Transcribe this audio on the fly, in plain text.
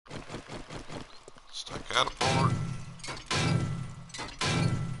Take that apart.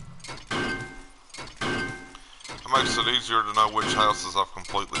 It makes it easier to know which houses I've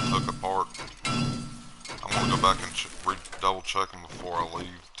completely took apart. I'm gonna go back and double check them before I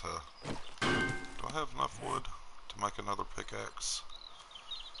leave. Do I have enough wood to make another pickaxe?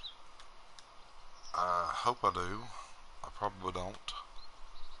 I hope I do. I probably don't.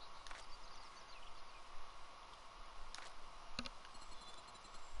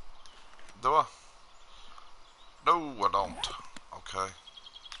 Do I? No, I don't. Okay.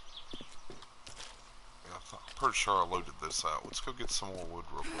 Yeah, I'm pretty sure I looted this out. Let's go get some more wood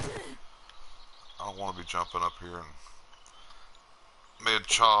real quick. I don't want to be jumping up here and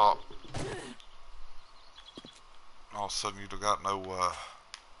mid-chop. All of a sudden you got no, is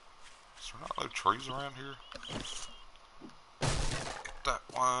there not no trees around here? Get that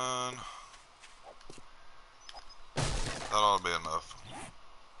one. That ought to be enough.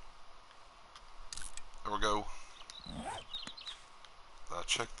 There we go. Did I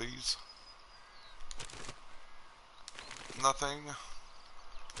check these? Nothing.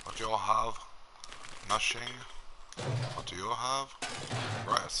 What do y'all have? Nothing. What do y'all have?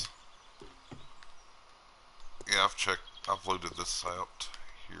 Grass. Yeah, I've looted this out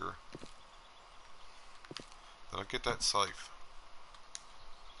here. Did I get that safe?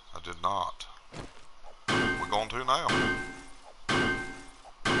 I did not. We're going to now.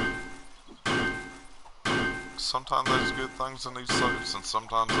 Sometimes there's good things in these safes and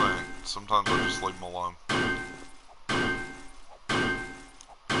sometimes they ain't. Sometimes I just leave them alone.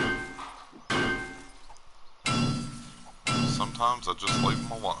 Sometimes I just leave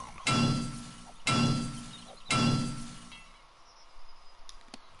them alone.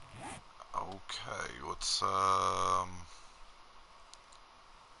 Okay, let's got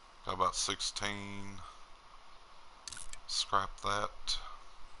about 16. Scrap that.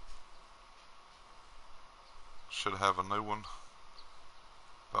 Should have a new one.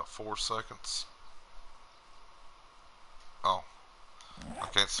 About 4 seconds. Oh, I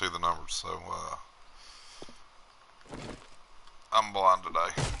can't see the numbers, so I'm blind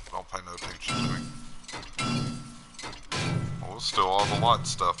today. Don't pay no attention to me. Well, let's steal all the light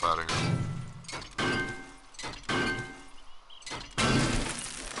stuff out of here.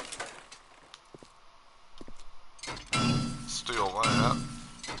 Steal that.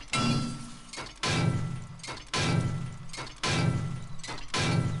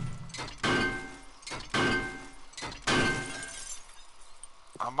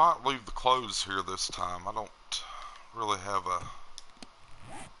 I might leave the clothes here this time. I don't really have a...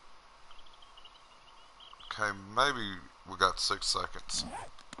 Okay, maybe we got 6 seconds.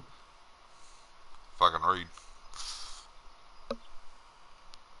 If I can read.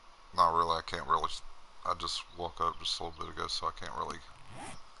 Not really, I can't really... I just woke up just a little bit ago, so I can't really...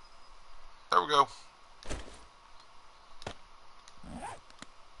 There we go.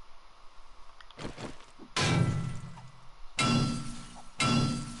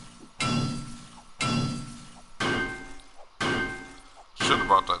 Should have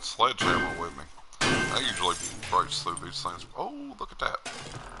brought that sledgehammer with me. That usually breaks through these things. Oh, look at that.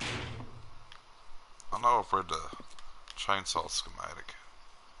 I know I've read the chainsaw schematic.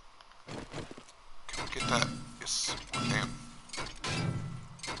 Can we get that? Yes, we can.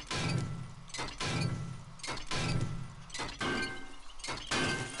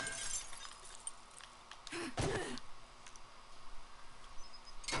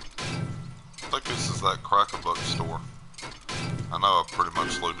 I think this is that Crack-A-Buck store. I know I've pretty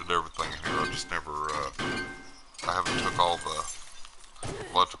much looted everything in here. I just never, I haven't took all the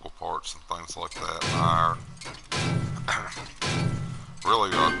electrical parts and things like that. Iron. Really,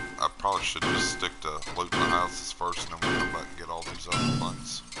 I probably should just stick to looting the houses first and then we'll come back and get all these other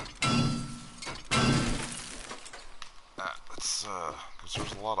things. Let's, because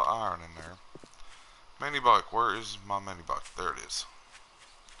there's a lot of iron in there. Mini bike, where is my mini bike? There it is.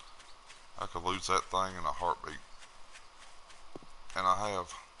 I could lose that thing in a heartbeat. And I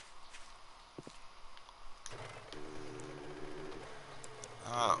have.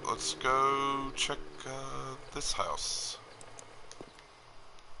 Let's go check this house.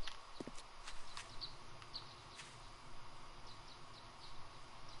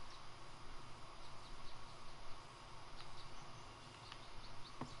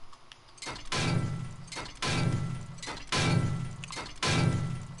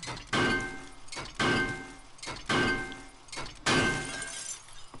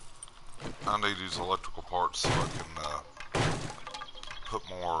 I need these electrical parts so I can put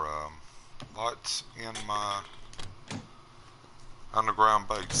more lights in my underground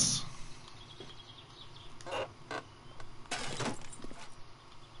base.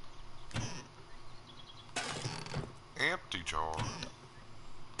 candy jar.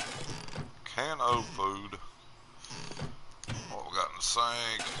 Can of food. What we got in the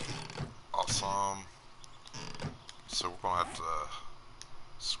sink? Awesome. So we're gonna have to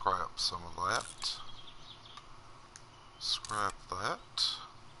scrap some of that. Scrap that.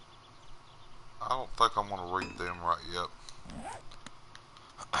 I don't think I'm gonna read them right yet.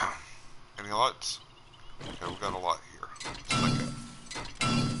 Any lights? Okay, we got a light here. Second.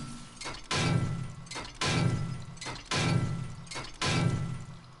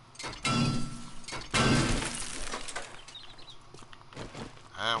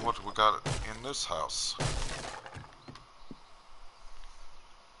 And what do we got in this house?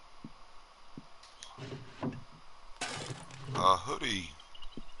 A hoodie.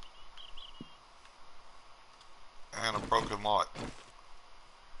 And a broken light.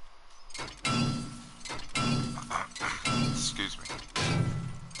 Excuse me.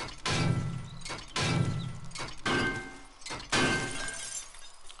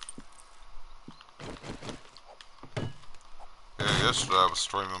 Yeah, yesterday I was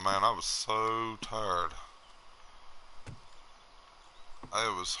streaming, man. I was so tired.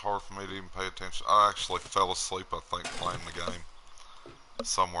 It was hard for me to even pay attention. I actually fell asleep, I think, playing the game.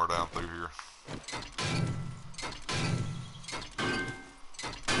 Somewhere down through here.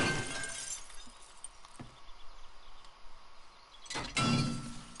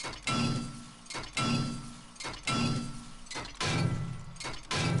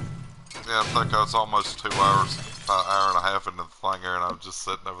 Yeah, I think I was almost 2 hours, about an hour and a half into the thing here, and I was just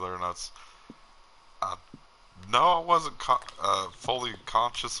sitting over there, and I wasn't fully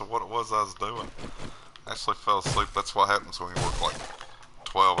conscious of what it was I was doing. I actually fell asleep. That's what happens when you work like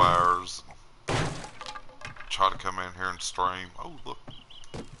 12 hours. Try to come in here and stream. Oh, look.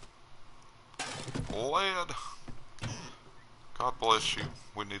 Lead. God bless you.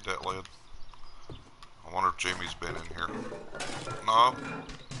 We need that lead. I wonder if Jimmy's been in here. No.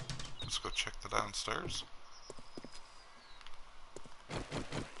 Let's go check the downstairs.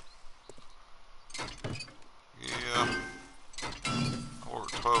 Yeah. I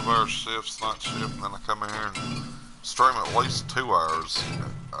work 12-hour shifts, night shift, and then I come in here and stream at least 2 hours.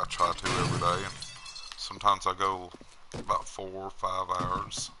 I try to every day, and sometimes I go about 4 or 5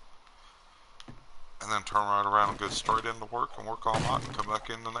 hours. And then turn right around and go straight into work and work all night and come back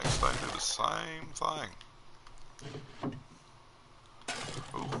in the next day and do the same thing.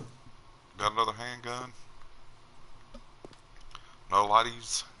 Ooh. Got another handgun. No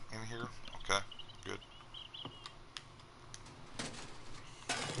lighties in here. Okay, good.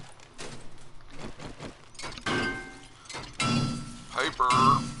 Paper.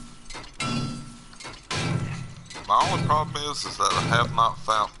 My only problem is that I have not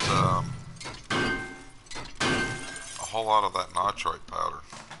found a whole lot of that nitrate powder.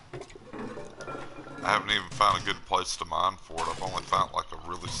 I haven't even found a good place to mine for it. I've only found like a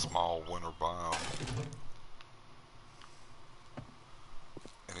really small winter biome.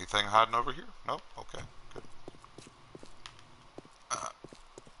 Anything hiding over here? Nope. Okay, good.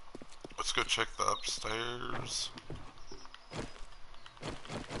 Let's go check the upstairs.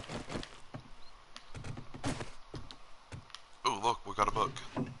 Oh, look, we got a book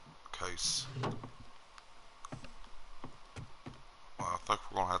case. Well, I think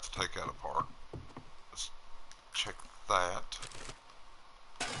we're gonna have to take that apart. Let's check that.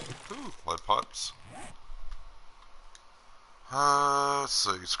 Ooh, lead pipes. Let's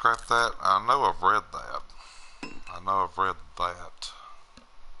see, scrap that. I know I've read that.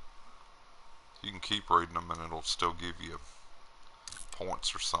 You can keep reading them and it'll still give you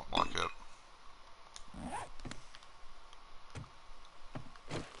points or something like that.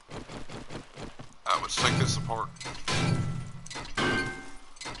 Let's take this apart.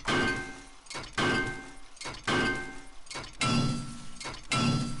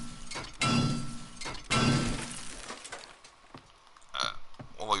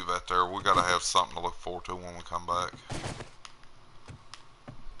 We'll leave that there. We gotta have something to look forward to when we come back.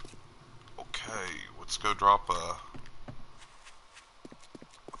 Okay, let's go drop a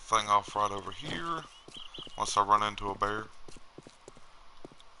thing off right over here. Unless I run into a bear.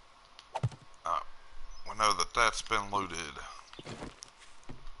 We know that that's been looted.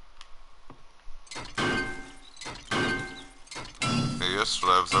 Yeah,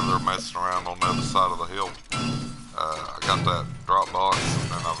 yesterday I was over there messing around on the other side of the hill. I got that drop box,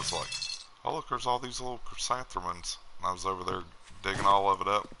 and then I was like, oh look, there's all these little chrysanthemums. And I was over there digging all of it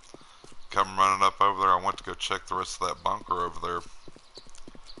up. Come running up over there, I went to go check the rest of that bunker over there.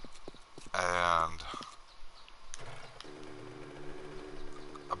 And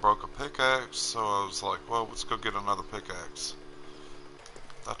I broke a pickaxe, so I was like, well, let's go get another pickaxe.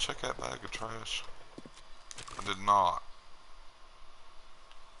 Did I check that bag of trash? I did not.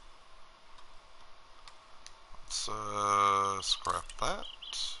 let's scrap that.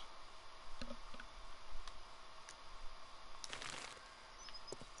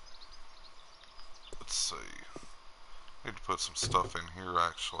 Let's see. Need to put some stuff in here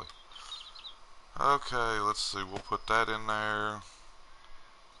actually. Okay, let's see. We'll put that in there.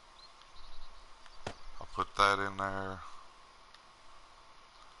 I'll put that in there.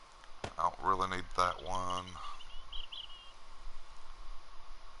 I don't really need that one.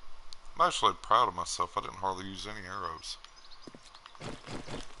 I'm actually proud of myself. I didn't hardly use any arrows.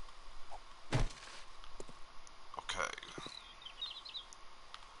 Okay.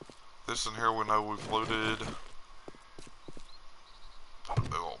 This in here we know we've looted. Put a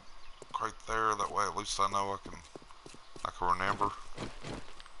big old crate there. That way at least I know I can remember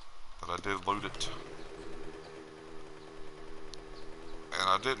that I did loot it. And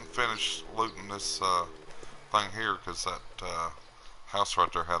I didn't finish looting this thing here because that house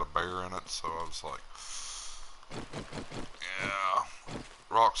right there had a bear in it, so I was like, yeah,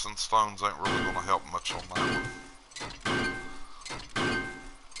 rocks and stones ain't really going to help much on that one.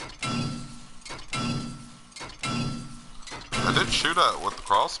 I did shoot at it with the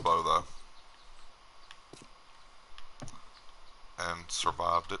crossbow though, and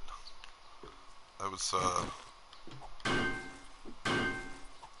survived it. It was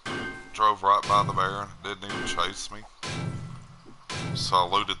drove right by the bear and it didn't even chase me. So I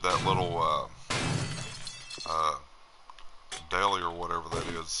looted that little deli or whatever that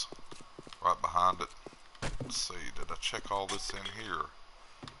is right behind it. Let's see, did I check all this in here?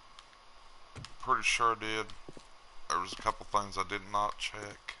 Pretty sure I did. There was a couple things I did not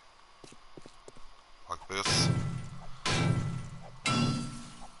check. Like this.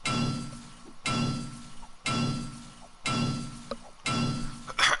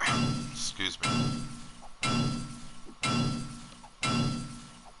 Excuse me.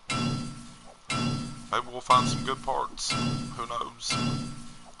 Maybe we'll find some good parts. Who knows?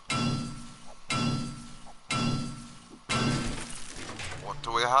 What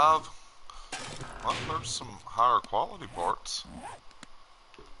do we have? Well, there's some higher quality parts.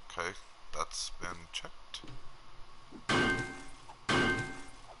 Okay, that's been checked.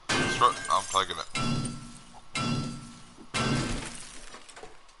 I'm taking it.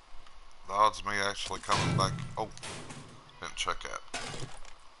 The odds of me actually coming back. Oh, didn't check that.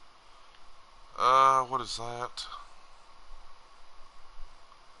 What is that?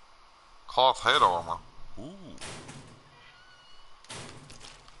 Cloth head armor. Ooh.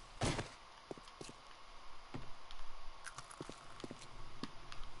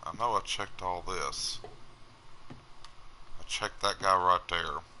 I know I checked all this. I checked that guy right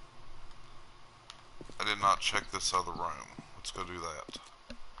there. I did not check this other room. Let's go do that.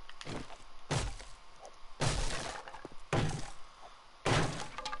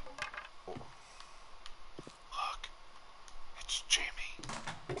 Look, it's Jimmy.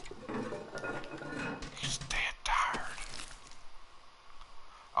 He's dead tired.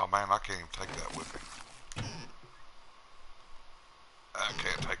 Oh man, I can't even take that with me. I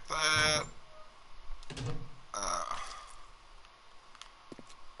can't take that.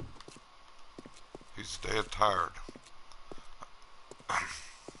 He's dead tired.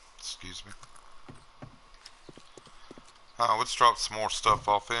 Excuse me. Let's drop some more stuff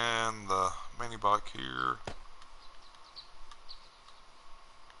off in the mini bike here.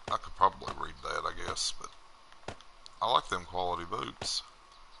 I could probably read that, I guess, but I like them quality boots.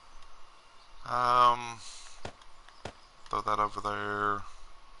 Throw that over there.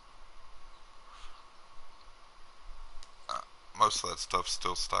 Most of that stuff's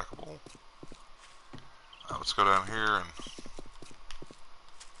still stackable. Let's go down here and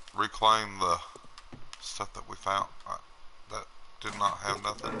reclaim the stuff that we found. That did not have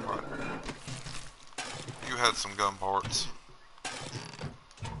nothing, right? You had some gun parts.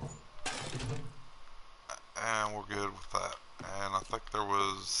 And we're good with that. And I think there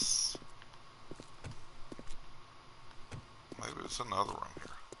was... maybe it's another room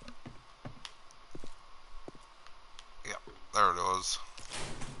here. Yep, there it was.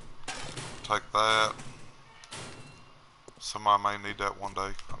 Take that. Somebody may need that one day.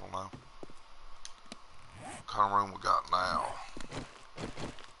 I don't know. What kind of room we got now?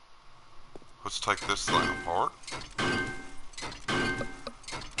 Let's take this thing apart.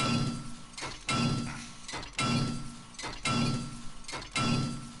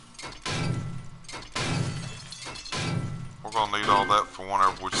 We're gonna need all that for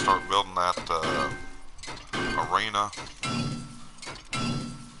whenever we start building that arena.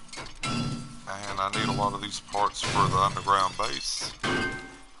 And I need a lot of these parts for the underground base.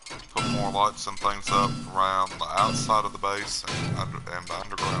 Put more lights and things up around the outside of the base and the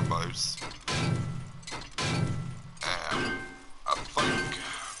underground base.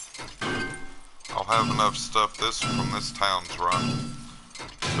 have enough stuff from this town's run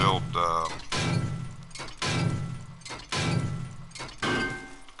to build,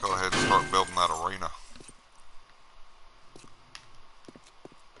 go ahead and start building that arena.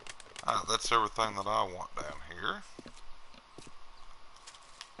 Alright, that's everything that I want down here.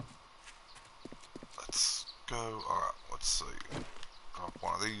 Let's go, alright, let's see. Drop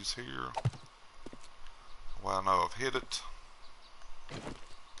one of these here. Well, I know I've hit it.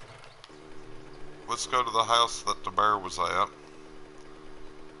 Let's go to the house that the bear was at.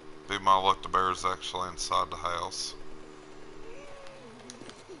 Be my luck, the bear is actually inside the house.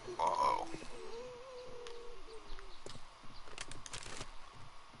 Uh-oh.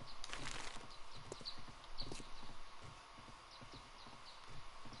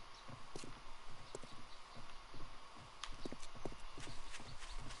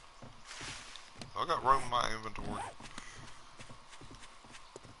 I got room in my inventory.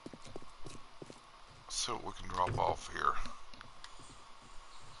 Let's see what we can drop off here.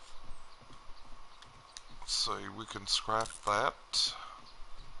 Let's see, we can scrap that.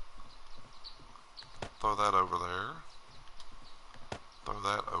 Throw that over there. Throw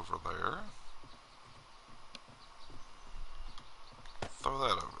that over there. Throw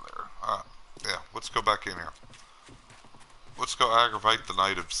that over there. Alright, yeah, let's go back in here. Let's go aggravate the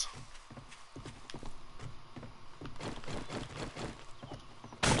natives.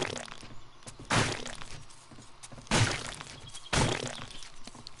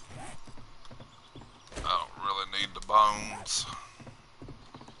 Bones.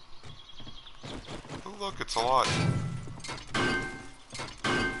 Oh, look, it's a lot. And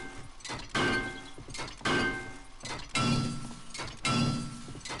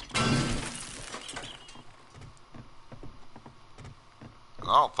I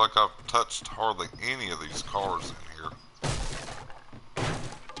don't think I've touched hardly any of these cars in here.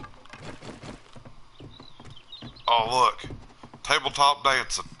 Oh, look. Tabletop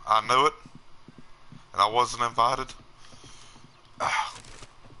dancing. I knew it. And I wasn't invited.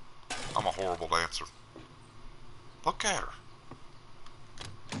 I'm a horrible dancer. Look at her.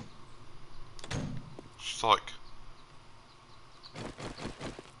 She's like...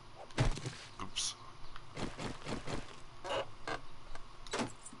 Oops.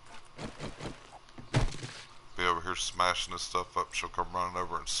 Be over here smashing this stuff up. She'll come running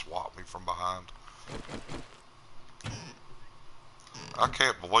over and swat me from behind. I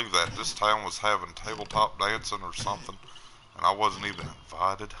can't believe that. This town was having tabletop dancing or something, and I wasn't even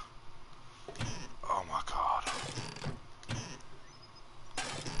invited. Oh my god.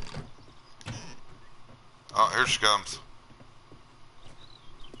 Oh, here she comes.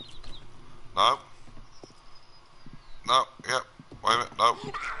 Nope. Nope, yep. Wait a minute, nope.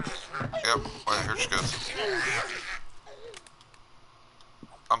 Yep, wait, here she goes.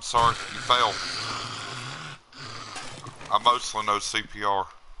 I'm sorry, you failed. I mostly know CPR.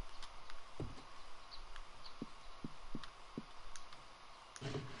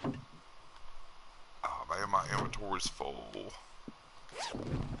 Oh man, my inventory's full.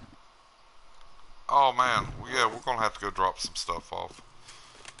 Oh man, yeah, we're gonna have to go drop some stuff off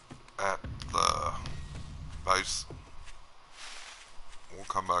at the base. We'll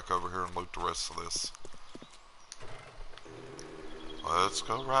come back over here and loot the rest of this. Let's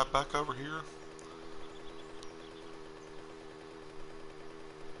go right back over here.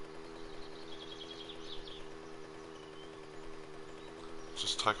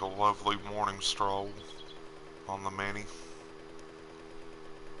 Just take a lovely morning stroll on the Mini.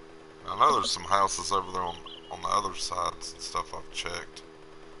 I know there's some houses over there on the other sides and stuff I've checked.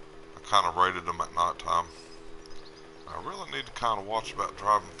 I kind of raided them at night time. I really need to kind of watch about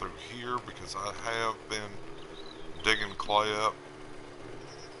driving through here because I have been digging clay up.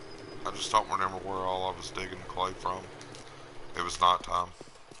 I just don't remember where all I was digging clay from. It was night time.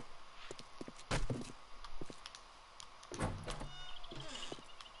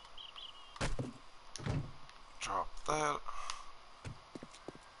 Drop that.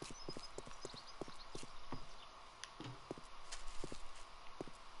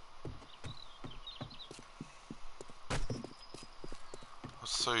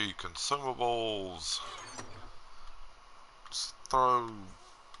 Let's see, consumables. Let's throw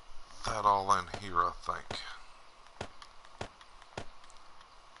that all in here, I think.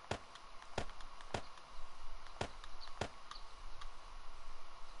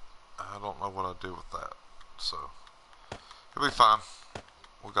 I don't know what I do with that, so it'll be fine.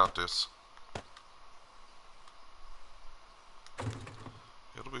 We got this.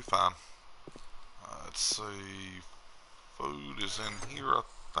 It'll be fine. Let's see. Food is in here, I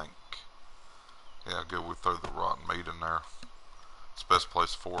think. Yeah, good. We throw the rotten meat in there. It's the best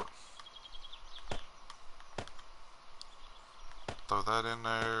place for it. Throw that in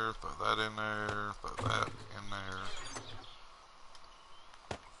there, throw that in there, throw that in there.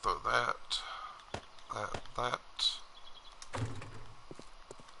 Throw that, that.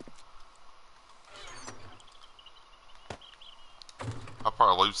 I'll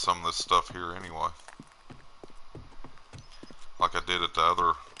probably leave some of this stuff here anyway. Like I did at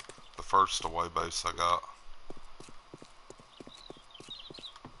the first away base I got.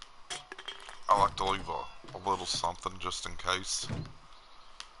 I like to leave a little something just in case.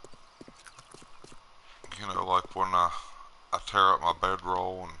 You know, like when I tear up my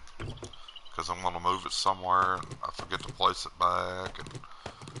bedroll and because I'm going to move it somewhere and I forget to place it back and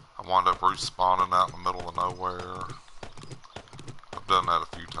I wind up respawning out in the middle of nowhere. I've done that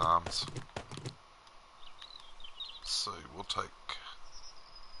a few times. Let's see, we'll take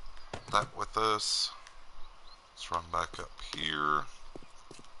that with us. Let's run back up here.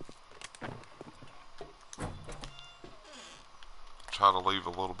 Try to leave a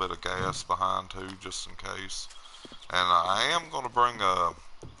little bit of gas behind too, just in case. And I am going to bring a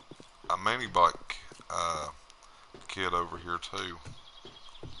mini bike kit over here too.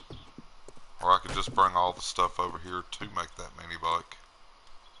 Or I could just bring all the stuff over here to make that mini bike.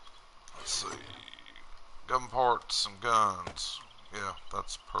 Let's see. Gun parts and guns. Yeah,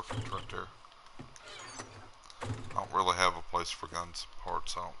 that's perfect right there. I don't really have a place for guns and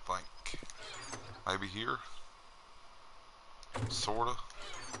parts, I don't think. Maybe here? Sorta.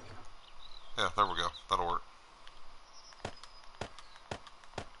 Yeah, there we go. That'll work.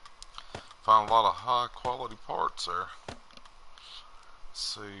 Found a lot of high quality parts there. Let's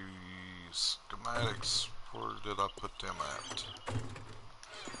see, schematics, where did I put them at?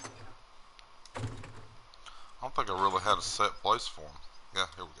 I don't think I really had a set place for them. Yeah,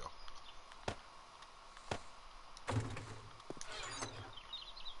 here we go.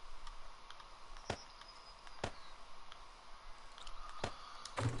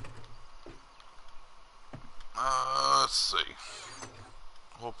 Let's see.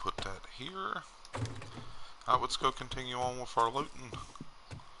 We'll put that here. Alright, let's go continue on with our looting.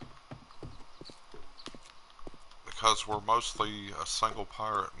 Because we're mostly a single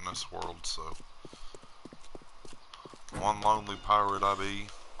pirate in this world, so one lonely pirate I be,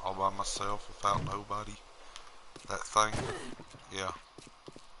 all by myself without nobody. That thing. Yeah.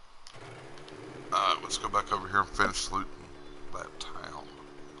 Alright, let's go back over here and finish looting that town.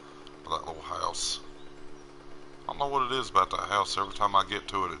 Or that little house. I don't know what it is about that house. Every time I get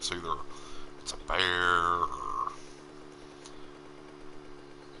to it, it's either it's a bear or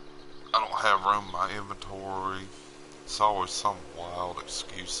I don't have room in my inventory. It's always some wild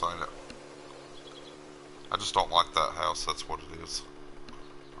excuse, ain't it? I just don't like that house, that's what it is.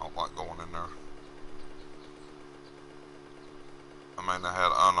 I don't like going in there. I mean, I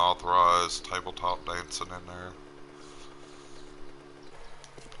had unauthorized tabletop dancing in there.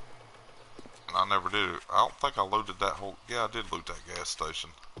 And I never did it. I don't think I looted that whole... Yeah, I did loot that gas station.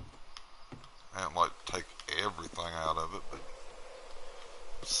 I didn't like take everything out of it, but...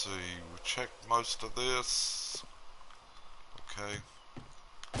 Let's see, we checked most of this. Okay.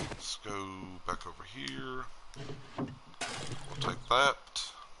 Let's go back over here. We'll take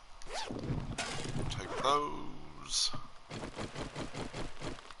that. We'll take those.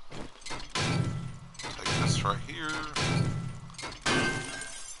 Take this right here.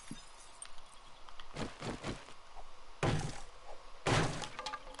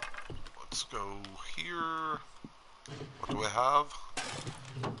 Let's go here. What do we have?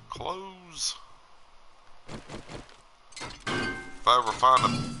 Clothes. If I ever find a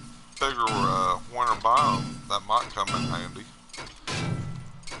bigger winter biome, that might come in handy.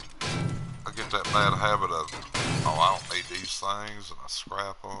 I get that bad habit of, oh, I don't need these things, and I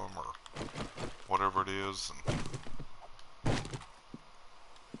scrap them or whatever it is, and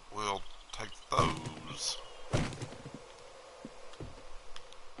we'll take those.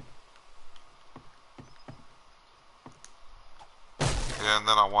 Yeah, and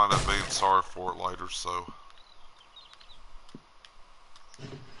then I wind up being sorry for it later, so.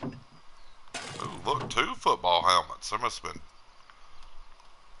 Ooh, look, 2 football helmets. There must have been.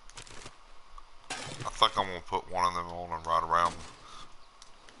 I think I'm going to put one of them on and ride around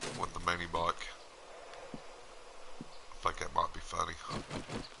with the mini bike. I think that might be funny.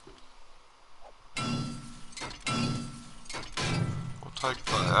 We'll take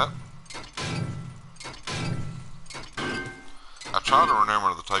that. I try to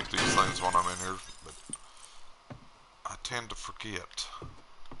remember to take these things when I'm in here, but I tend to forget.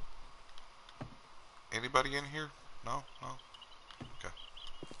 Anybody in here? No? No? Okay.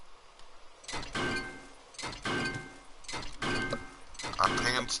 I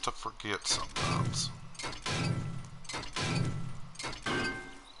tend to forget sometimes.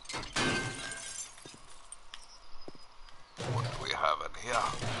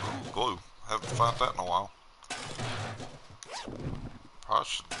 Yeah. Ooh, glue. Haven't found that in a while. Probably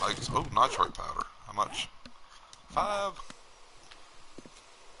should make... Oh, nitrate powder. How much? 5.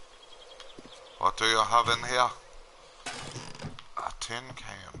 What do you have in here? A tin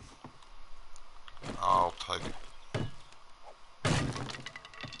can. I'll take it.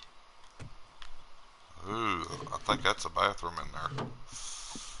 Ooh, I think that's a bathroom in there.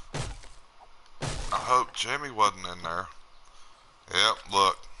 I hope Jimmy wasn't in there. Yep,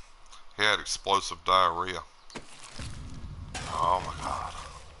 look. He had explosive diarrhea. Oh my god.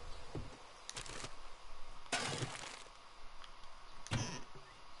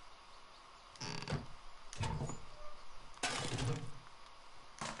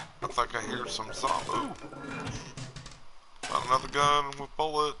 I think I hear some zombies. Ooh. Found another gun with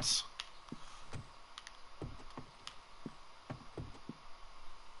bullets.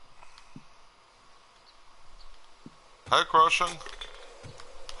 Hey, Crushing.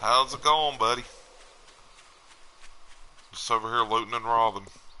 How's it going, buddy? Just over here looting and robbing.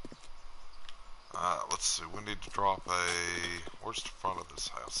 Let's see. We need to drop a... Where's the front of this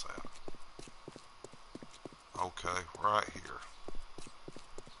house at? Okay, right here.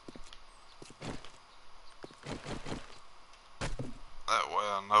 That way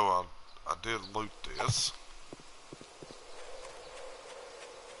I know I did loot this.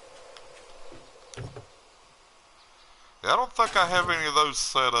 Yeah, I don't think I have any of those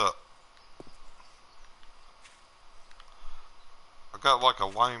set up. I got like a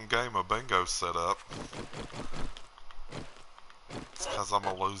lame game of bingo set up. It's because I'm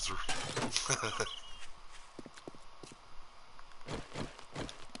a loser.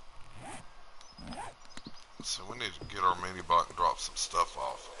 So we need to get our mini bot and drop some stuff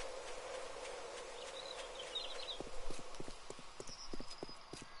off.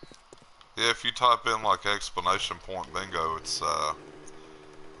 Yeah, if you type in like exclamation point bingo, it's I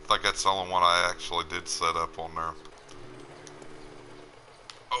think that's the only one I actually did set up on there.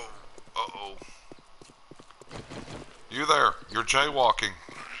 Oh, uh-oh. You there, you're jaywalking.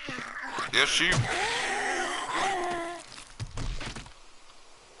 Yes, you.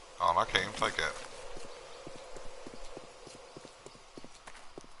 Oh, I can't even take that.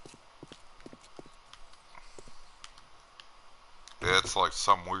 Yeah, it's like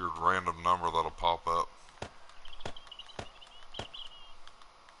some weird random number that'll pop up.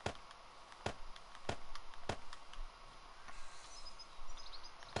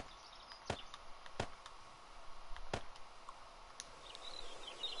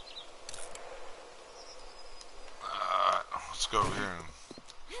 Alright, let's go over here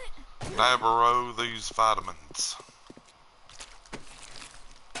and nabberoo these vitamins.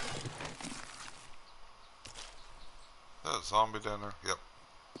 That a zombie down there? Yep.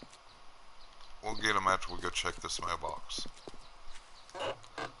 We'll get him after we go check this mailbox.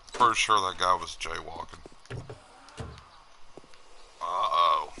 Pretty sure that guy was jaywalking.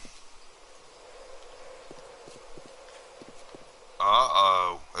 Uh-oh.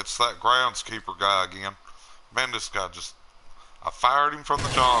 Uh-oh. It's that groundskeeper guy again. Man, this guy just... I fired him from the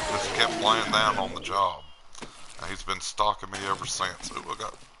job because he kept laying down on the job. And he's been stalking me ever since. Ooh, I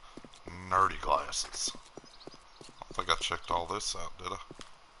got nerdy glasses. I think I checked all this out, did I?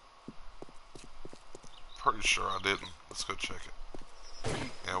 Pretty sure I didn't. Let's go check it.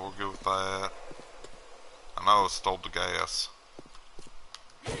 Yeah, we're good with that. I know I stole the gas.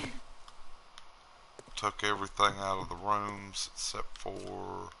 Took everything out of the rooms except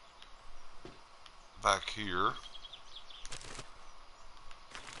for back here.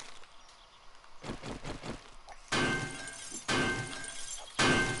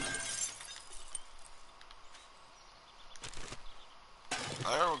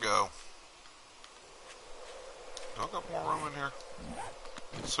 There we go. Do I got more room in here?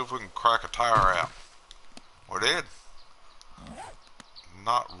 Let's see if we can crack a tire out. We did.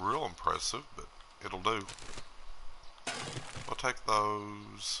 Not real impressive, but it'll do. We'll take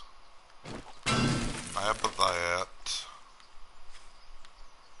those. Nab of that.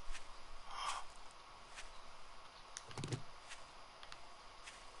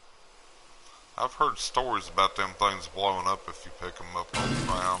 I've heard stories about them things blowing up if you pick them up on the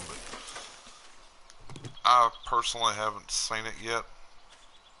ground, but I personally haven't seen it yet.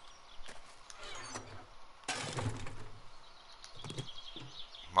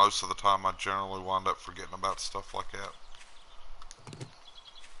 Most of the time I generally wind up forgetting about stuff like that.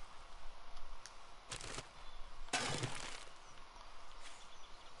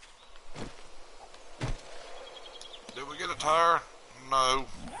 Did we get a tire? No.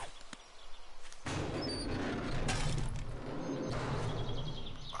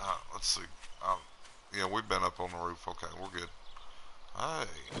 Let's see. Yeah, we've been up on the roof. Okay, we're good. Hey,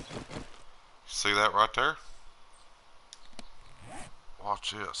 see that right there?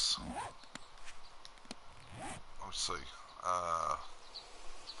 Watch this. Let's see.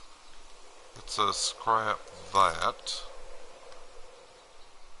 It says scrap that.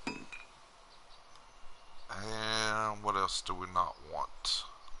 And what else do we not want?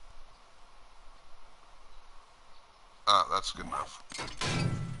 That's good enough.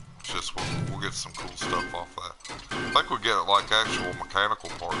 It's just we'll get some cool stuff off that. I think we get like actual mechanical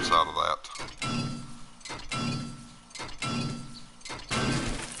parts out of that.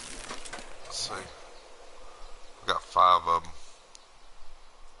 Let's see. We got 5 of them.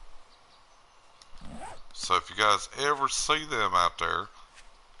 So if you guys ever see them out there,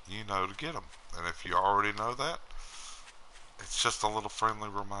 you know to get them. And if you already know that, it's just a little friendly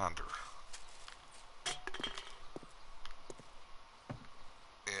reminder.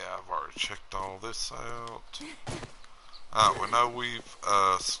 Yeah, I've already checked all this out. We know we've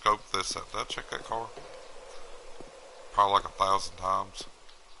scoped this out. Did I check that car? Probably like 1,000 times.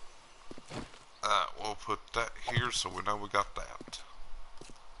 We'll put that here so we know we got that.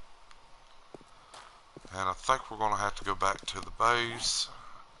 And I think we're going to have to go back to the base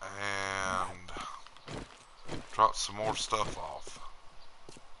and drop some more stuff off.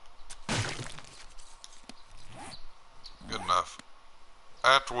 Good enough.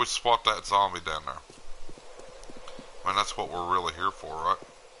 After we swat that zombie down there. I mean, that's what we're really here for, right?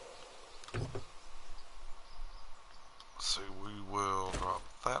 Let's see, we will drop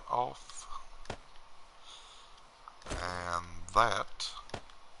that off. And that.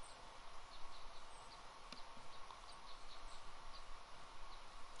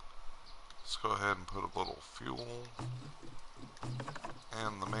 Let's go ahead and put a little fuel.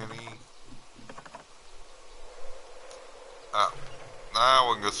 And the mini. Now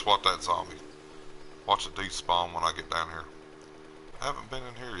we can go swat that zombie. Watch it despawn when I get down here. I haven't been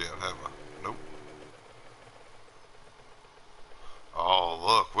in here yet, have I? Nope. Oh,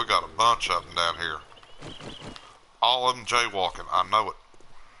 look, we got a bunch of them down here. All of them jaywalking, I know it.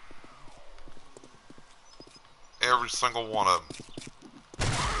 Every single one of them.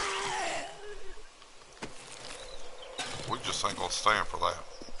 We just ain't gonna stand for that.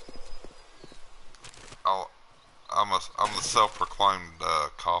 I'm the self-proclaimed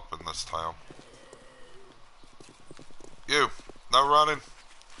cop in this town. You, no running.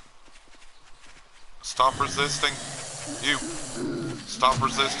 Stop resisting. You, stop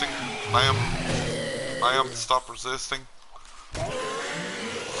resisting. Ma'am, stop resisting.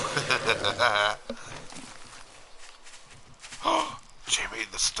 Jimmy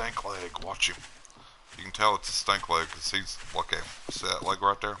the stink leg, watch him. You can tell it's a stink leg because he's, look at him. See that leg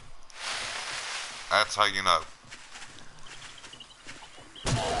right there? That's how you know.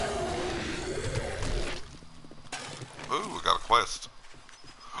 Ooh, we got a quest.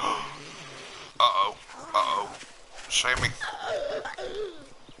 Uh-oh. Uh-oh. Shamey.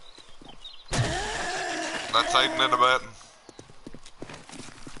 That's aiding and abetting.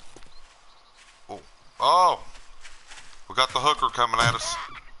 Oh. Oh! We got the hooker coming at us.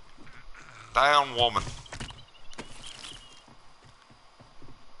 Down, woman.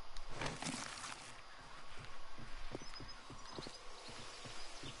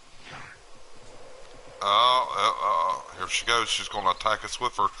 Here she goes. She's going to attack us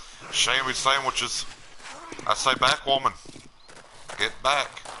with her shamey sandwiches. I say back, woman. Get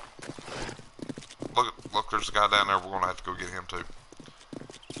back. Look, there's a guy down there. We're going to have to go get him, too.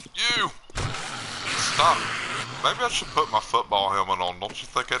 You! Stop. Maybe I should put my football helmet on. Don't you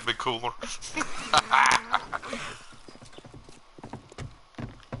think that'd be cooler?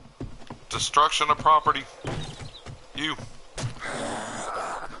 Destruction of property. You.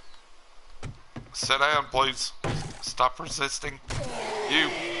 Sit down, please. Stop resisting.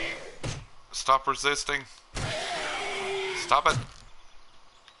 You. Stop resisting. Stop it.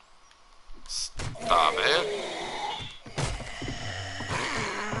 Stop it.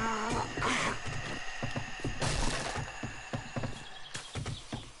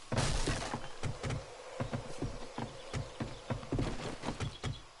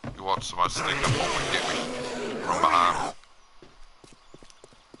 You watch somebody sneak up on me and get me from behind.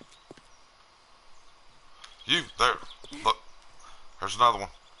 You, there. Look. There's another one.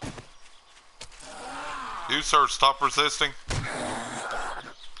 You, sir, stop resisting.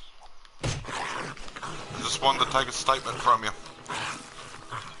 I just wanted to take a statement from you.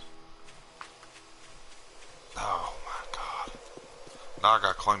 Oh, my God. Now I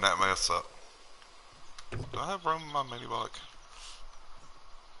gotta clean that mess up. Do I have room in my mini bike?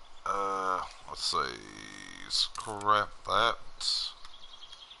 Let's see. Scrap that.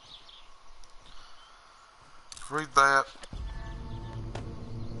 Read that.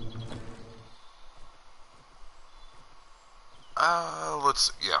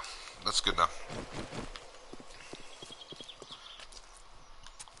 Yeah, that's good enough.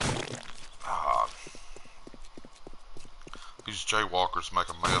 Ah, these jaywalkers make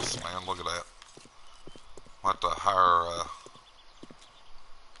a mess, man. Look at that. I'll have to hire,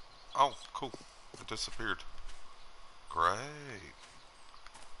 oh, cool. It disappeared. Great.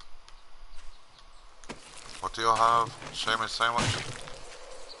 What do y'all have? Shamus sandwich?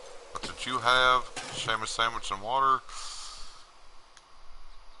 What did you have? Shamus sandwich and water?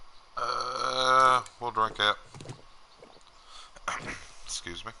 We'll drink that.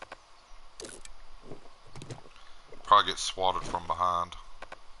 Excuse me. Probably get swatted from behind.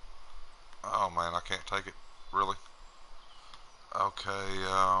 Oh man, I can't take it. Really? Okay,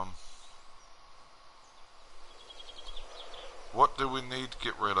 what do we need to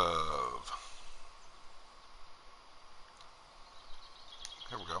get rid of?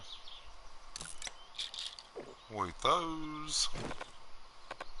 Here we go. With those.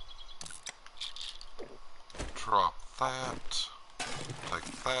 Drop that.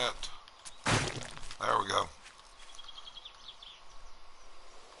 Take that. There we go.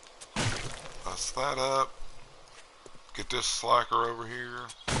 Bust that up. Get this slacker over here.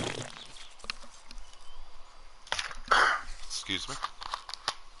 Excuse me.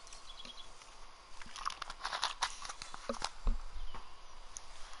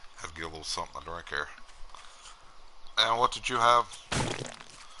 Have to get a little something to drink here. And what did you have?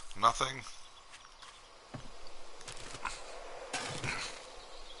 Nothing?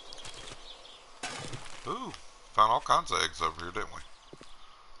 Ooh, found all kinds of eggs over here, didn't we?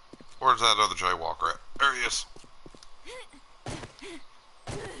 Where's that other jaywalker at? There he is.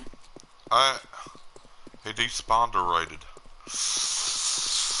 Alright. He desponderated.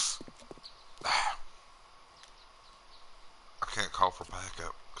 I can't call for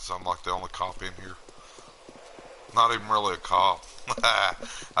backup because I'm like the only cop in here. Not even really a cop.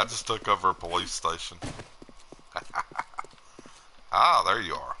 I just took over a police station. Ah, there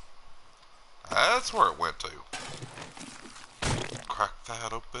you are. That's where it went to. Crack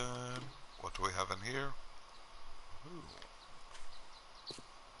that open. What do we have in here? Ooh.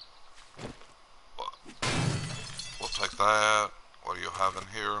 We'll take that. What do you have in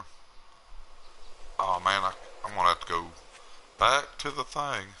here? Oh man, I'm gonna have to go back to the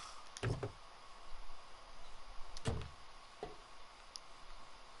thing.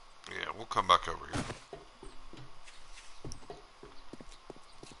 Yeah, we'll come back over here.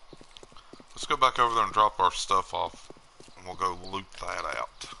 Let's go back over there and drop our stuff off, and we'll go loot that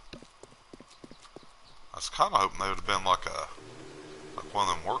out. I was kind of hoping they would have been like one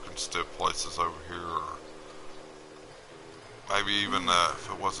of them working stiff places over here, or maybe even if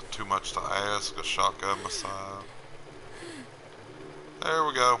it wasn't too much to ask, a shotgun beside. There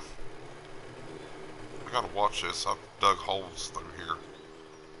we go. I gotta watch this. I've dug holes through here.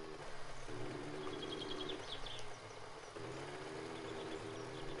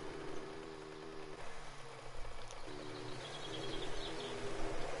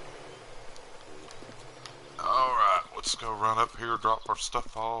 Alright, let's go run up here, drop our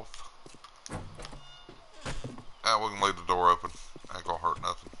stuff off. We can leave the door open. Ain't gonna hurt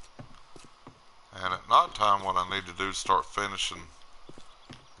nothing. And at night time, what I need to do is start finishing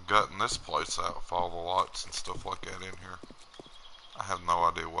gutting this place out with all the lights and stuff like that in here. I have no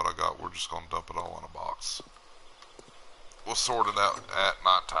idea what I got. We're just gonna dump it all in a box. We'll sort it out at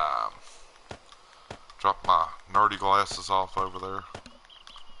night time. Drop my nerdy glasses off over there.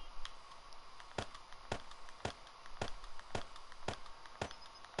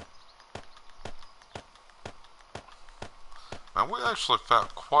 Man, we actually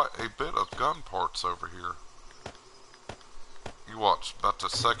found quite a bit of gun parts over here. You watch, about the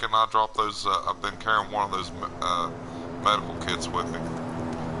second I drop those, I've been carrying one of those medical kits with me.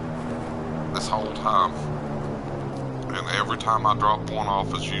 This whole time. And every time I drop one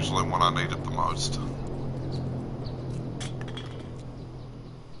off is usually when I need it the most.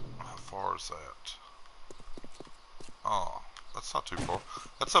 How far is that? Oh, that's not too far.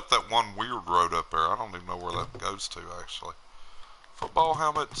 That's up that one weird road up there. I don't even know where that goes to, actually. Football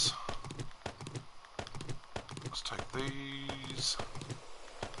helmets. Let's take these.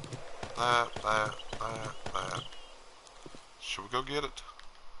 That. Should we go get it?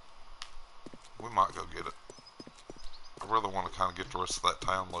 We might go get it. I really want to kind of get the rest of that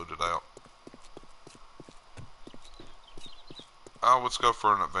town loaded out. Let's go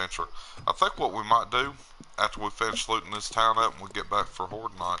for an adventure. I think what we might do, after we finish looting this town up and we get back for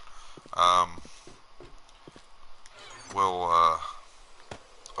Horde Night, we'll,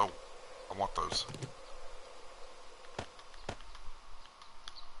 oh, I want those.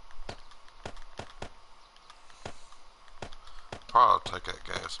 Probably take that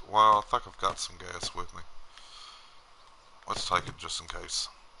gas. Well, I think I've got some gas with me. Let's take it just in case.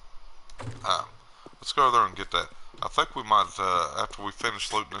 Let's go over there and get that. I think we might, after we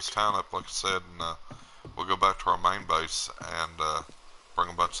finish looting this town up, like I said, and we'll go back to our main base and bring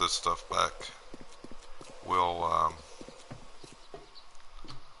a bunch of this stuff back. We'll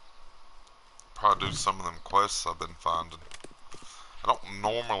probably do some of them quests I've been finding. I don't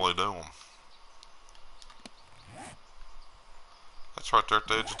normally do them. That's right there at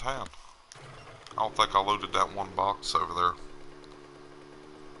the edge of town. I don't think I looted that one box over there.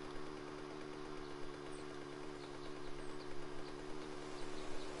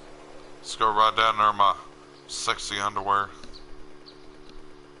 Let's go right down there in my sexy underwear.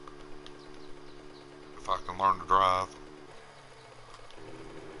 If I can learn to drive.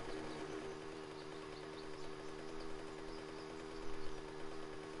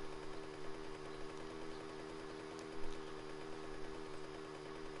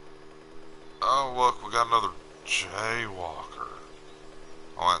 Oh, look, we got another jaywalker.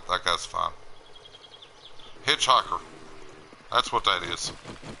 Oh, that guy's fine. Hitchhiker. That's what that is.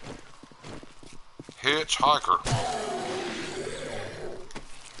 Hitchhiker.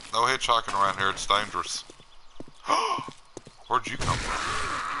 No hitchhiking around here, it's dangerous. Where'd you come from?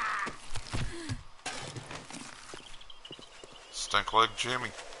 Stink leg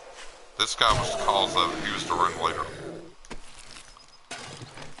Jimmy. This guy was the cause of it. He was the ringleader.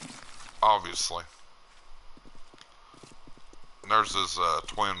 Obviously. And there's his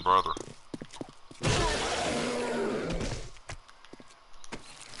twin brother.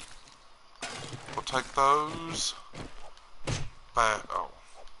 We'll take those back. Oh.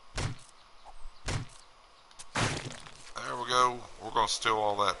 There we go. We're going to steal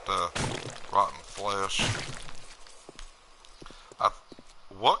all that rotten flesh.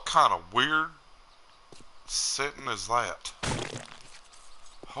 What kind of weird setting is that?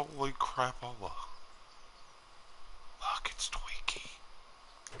 Holy crapola. Look, it's Tweaky.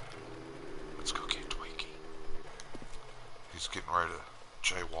 Let's go get Tweaky. He's getting ready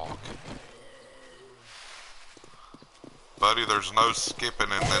to jaywalk. Buddy, there's no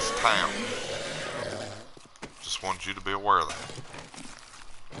skipping in this town. Just wanted you to be aware of that.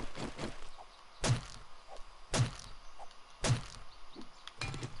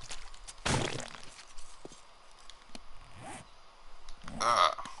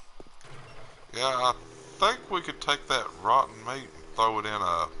 Yeah, I think we could take that rotten meat and throw it in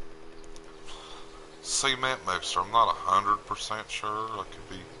a cement mixer. I'm not 100% sure. I could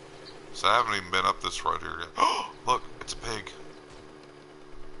be. So I haven't even been up this road here yet. Oh, look, it's a pig.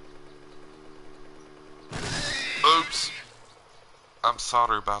 Oops. I'm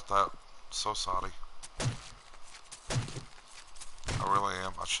sorry about that. So sorry. I really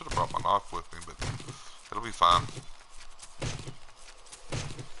am. I should have brought my knife with me, but it'll be fine.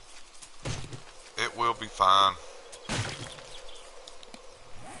 It will be fine. Let's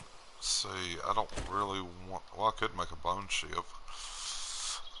see, I don't really want... Well, I could make a bone shiv.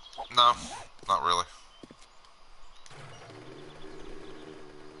 No, not really.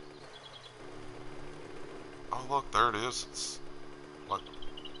 Oh, look, there it is. It's like...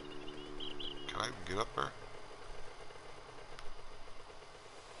 Can I even get up there?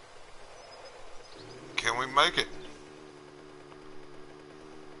 Can we make it?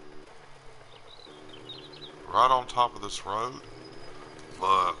 Right on top of this road.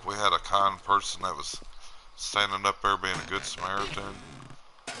 Look, we had a kind person that was standing up there being a good Samaritan.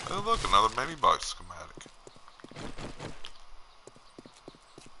 Hey, look, another mini bike schematic.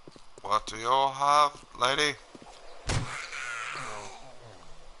 What do you all have, lady?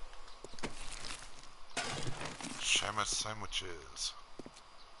 Shamus sandwiches.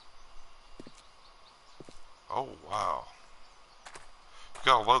 Oh, wow. You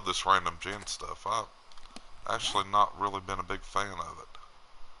gotta love this random gen stuff. I've actually not really been a big fan of it.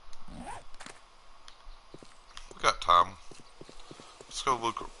 We got time. Let's go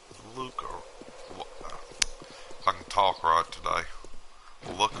look. If I can talk right today.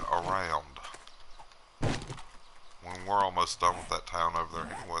 Look around. When we're almost done with that town over there.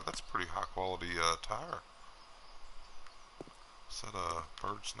 Anyway, that's a pretty high quality tire. Is that a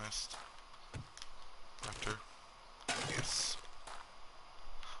bird's nest? Right there. Yes.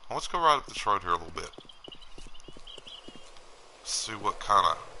 Well, let's go right up this road here a little bit. See what kind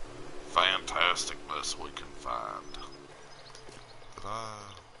of fantasticness we can find. Did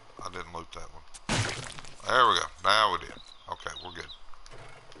I didn't loot that one. There we go. Now we did. Okay, we're good.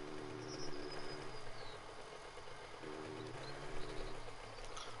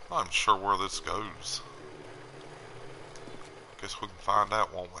 I'm not sure where this goes. Guess we can find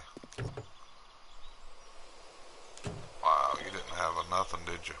out, won't we? Wow, you didn't nothing,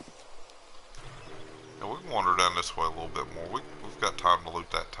 did you? Yeah, we can wander down this way a little bit more. We've got time to loot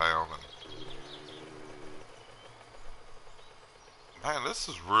that town. And man, this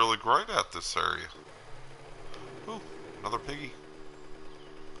is really great out this area. Ooh, another piggy.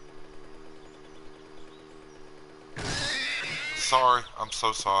 Sorry, I'm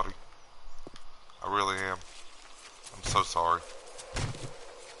so sorry. I really am. I'm so sorry.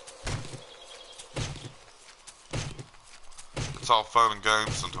 It's all fun and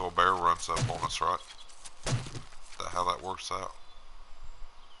games until a bear runs up on us, right? Is that how that works out?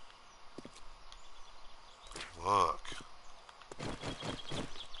 Look.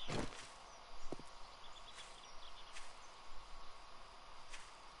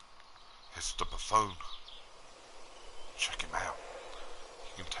 It's the buffoon. Check him out.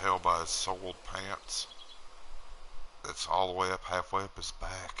 You can tell by his soiled pants. It's all the way up, halfway up his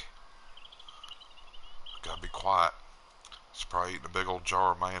back. Gotta be quiet. He's probably eating a big old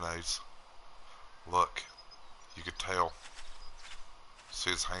jar of mayonnaise. Look, you could tell. See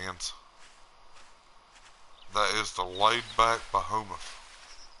his hands? That is the laid back behemoth.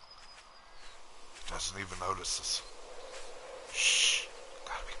 He doesn't even notice us. Shh,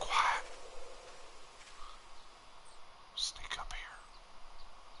 gotta be quiet. Sneak up here.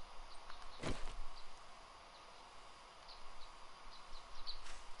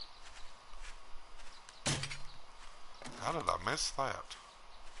 How did I miss that?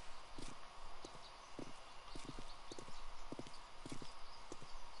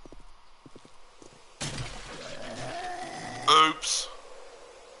 Oops.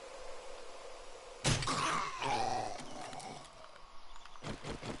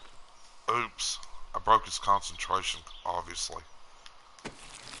 Oops. I broke his concentration, obviously.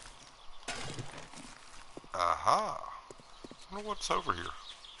 Aha. I wonder what's over here.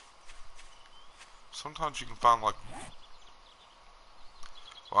 Sometimes you can find like...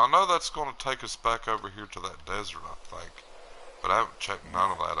 Well, I know that's going to take us back over here to that desert, I think. But I haven't checked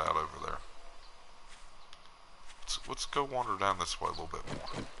none of that out over there. Let's go wander down this way a little bit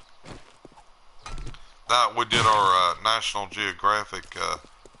more. Now, we did our National Geographic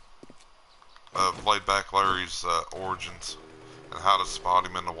of Laid Back Larry's origins and how to spot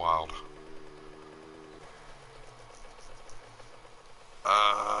him in the wild.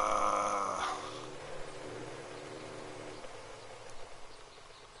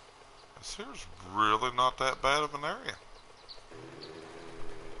 This here's really not that bad of an area.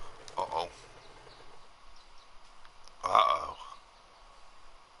 Uh-oh. Uh-oh.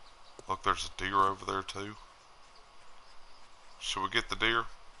 Look, there's a deer over there too. Should we get the deer?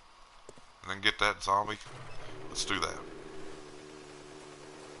 And then get that zombie? Let's do that.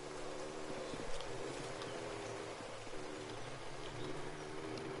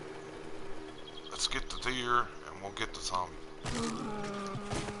 Let's get the deer and we'll get the zombie.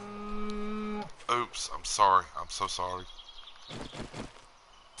 Oops, I'm sorry. I'm so sorry.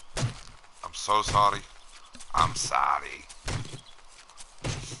 I'm so sorry. I'm sorry.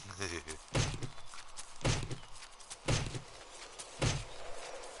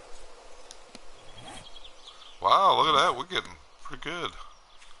 Wow, look at that. We're getting pretty good.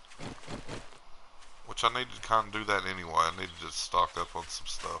 Which I need to kind of do that anyway. I need to just stock up on some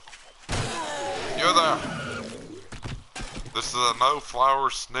stuff. You're there. This is a no flower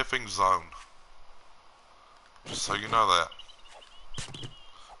sniffing zone. Just so you know that.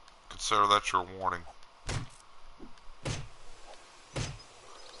 Consider that your warning.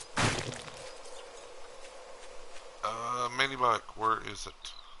 Mini bike, where is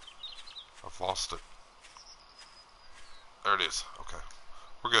it? I've lost it. There it is. Okay.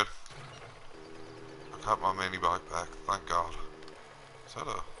 We're good. I got my mini bike back, thank God. Is that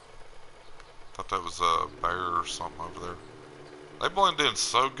a... thought that was a bear or something over there. They blend in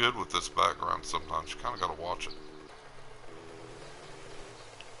so good with this background sometimes, you kinda gotta watch it.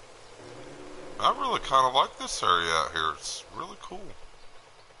 I really kinda like this area out here, it's really cool.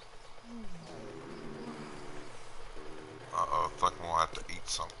 Uh-oh, I think I'm gonna have to eat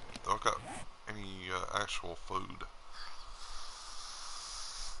something. Do I got any actual food?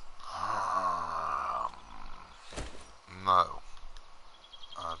 No.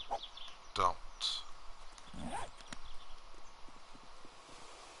 I don't.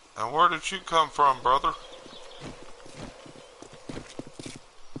 And where did you come from, brother?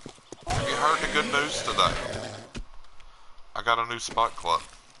 Have you heard the good news today? I got a new spot club.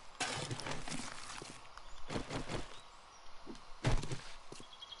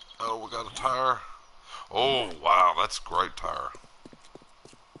 Oh, we got a tire. Oh, wow, that's a great tire.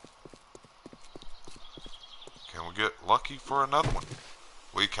 Can we get lucky for another one?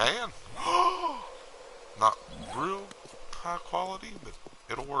 We can. Not real. high quality, but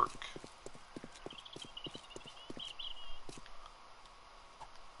it'll work.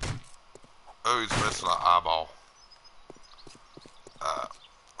 Oh, he's missing an eyeball.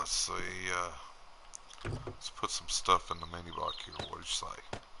 Let's see, let's put some stuff in the mini bike here. What did you say?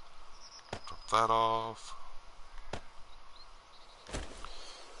 Drop that off.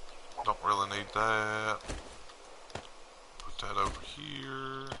 Don't really need that. Put that over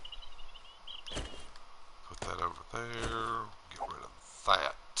here. Put that over there. Get rid of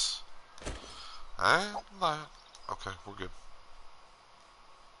that. And that. Okay, we're good.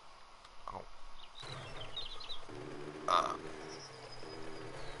 I don't...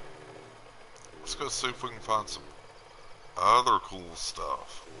 Let's go see if we can find some other cool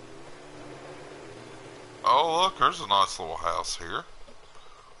stuff. Oh, look, there's a nice little house here.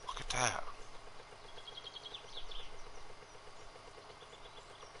 Look at that.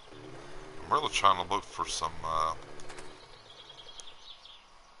 I'm really trying to look for some,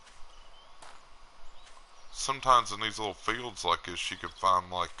 sometimes in these little fields like this, you can find,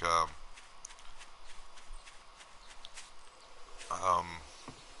 like,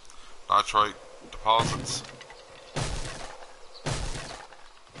 nitrate deposits.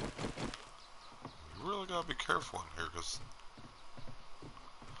 You really gotta be careful in here, because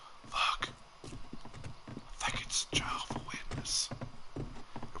look, I think it's Jehovah's Witness.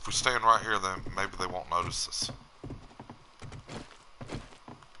 If we stand right here, then maybe they won't notice us.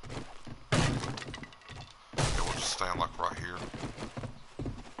 Okay, we'll just stand like right here.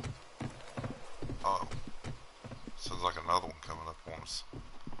 Oh, sounds like another one coming up on us.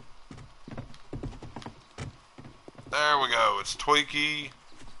 There we go, it's Tweaky,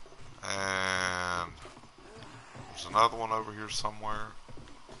 and there's another one over here somewhere.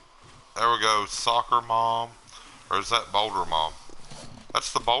 There we go, Soccer Mom, or is that Boulder Mom?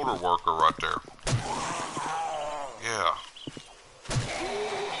 That's the boulder worker right there. Yeah.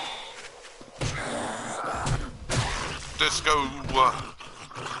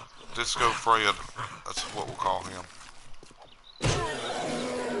 Disco Fred, that's what we'll call him.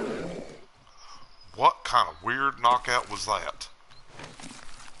 What kind of weird knockout was that?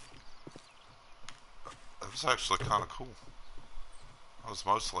 That was actually kind of cool. I was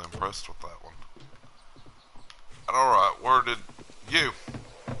mostly impressed with that one. Alright, where did you?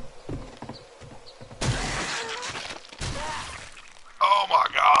 Oh my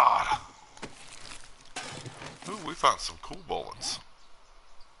god! Ooh, we found some cool bullets.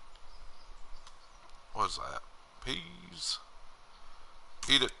 What is that? Peas?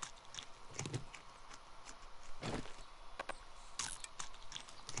 Eat it.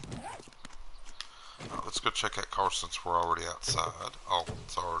 Let's go check that car since we're already outside. Oh,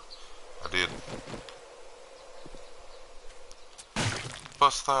 sorry. I did.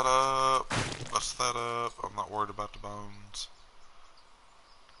 Bust that up. Bust that up. I'm not worried about the bones.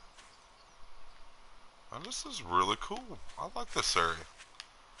 And this is really cool. I like this area.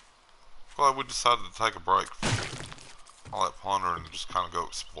 Glad we decided to take a break from all that plunder and just kind of go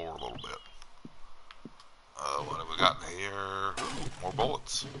explore a little bit. What have we got in here? Ooh, more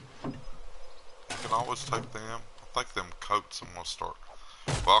bullets. You can always take them. I think them coats I'm going to start.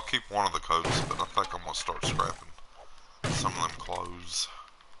 Well, I'll keep one of the coats, but I think I'm going to start scrapping some of them clothes.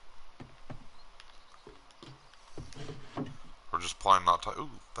 Or just plain not take. Ooh,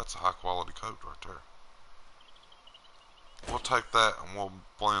 that's a high quality coat right there. We'll take that and we'll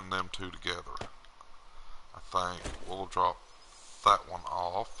blend them two together. I think we'll drop that one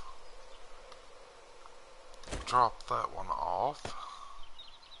off. Drop that one off.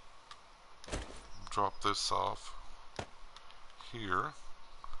 Drop this off here.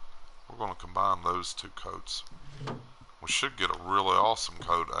 We're going to combine those two coats. We should get a really awesome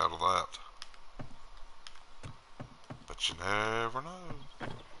coat out of that. But you never know.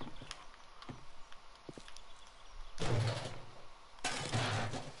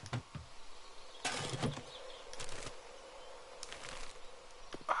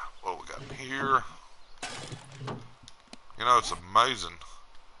 What we got here? You know, it's amazing.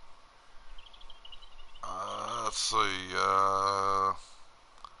 Let's see,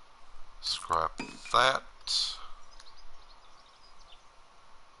 scrap that.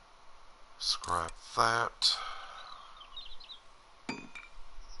 Scrap that. I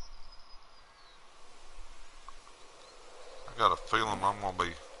got a feeling I'm going to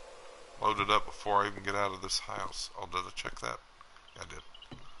be loaded up before I even get out of this house. Oh, did I check that? Yeah, I did.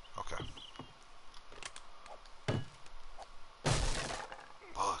 Okay.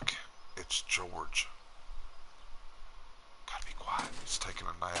 Look, it's George. Gotta be quiet. He's taking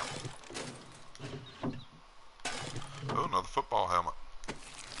a nap. Oh, another football helmet.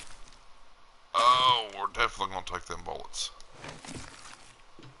 Oh, we're definitely gonna take them bullets.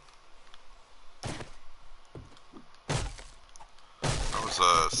 That was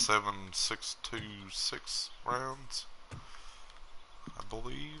 7.626 rounds, I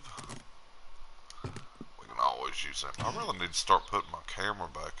believe. We can always use them. I really need to start putting my camera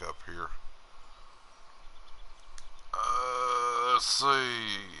back up here. Let's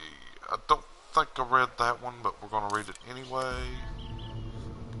see. I don't think I read that one, but we're going to read it anyway.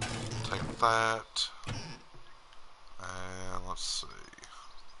 Take that. And let's see.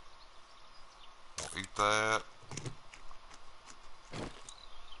 We'll eat that.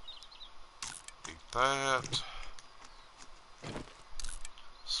 Eat that.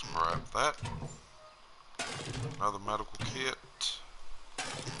 Scrap that. Another medical kit.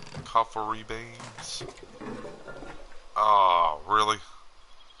 Coffery beans. Oh, really?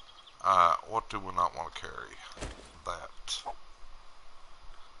 What do we not want to carry? That.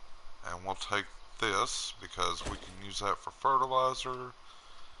 And we'll take this because we can use that for fertilizer.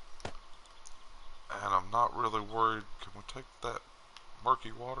 And I'm not really worried. Can we take that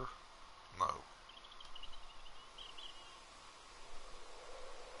murky water? No.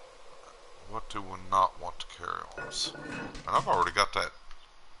 What do we not want to carry on us? And I've already got that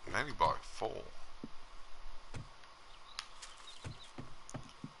mini bike full.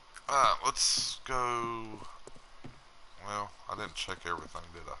 Alright, let's go. Well, I didn't check everything,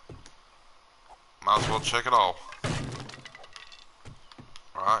 did I? Might as well check it all.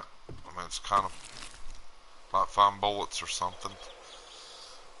 Alright. I mean, it's kind of... might find bullets or something.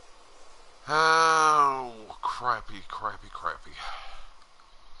 Oh, crappy.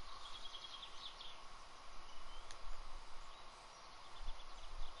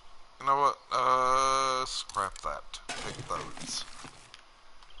 You know what? Scrap that. Take those.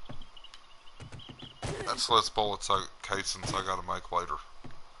 That's less bullets casings I gotta make later.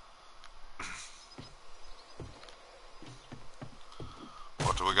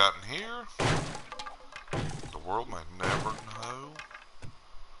 What do we got in here? The world may never know.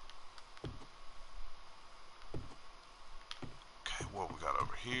 Okay, what we got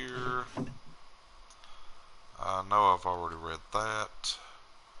over here? I know I've already read that.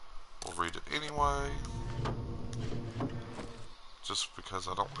 We'll read it anyway. Just because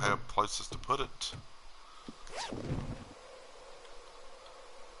I don't have places to put it.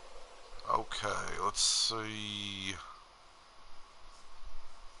 Okay, let's see.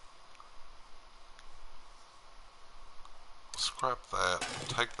 Scrap that.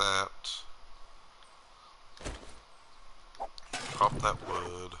 Take that. Drop that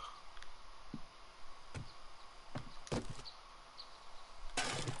wood.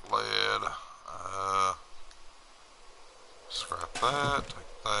 Lead. Scrap that.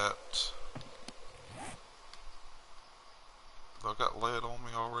 Take that. Have I got lead on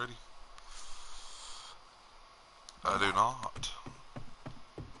me already? I do not.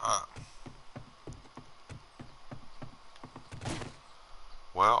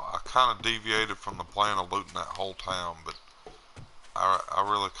 Well, I kind of deviated from the plan of looting that whole town, but I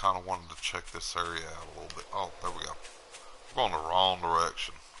really kind of wanted to check this area out a little bit. Oh, there we go. We're going the wrong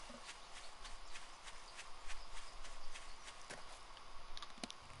direction.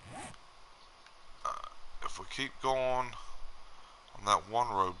 If we keep going on that one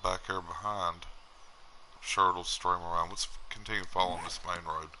road back there behind, I'm sure it'll stream around. Let's continue following this main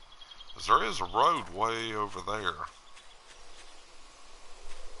road. Because there is a road way over there.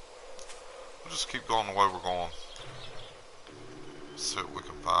 We'll just keep going the way we're going. See what we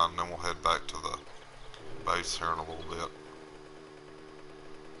can find, and then we'll head back to the base here in a little bit.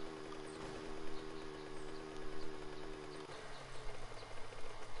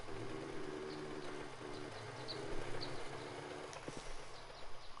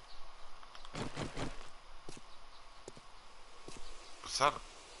 Is that a...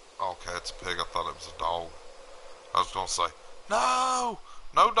 okay, it's a pig. I thought it was a dog. I was going to say, no!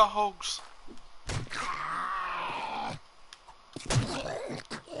 No dogs!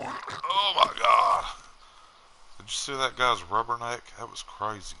 Oh my god! Did you see that guy's rubberneck? That was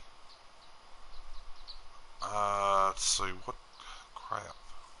crazy. Let's see, what crap.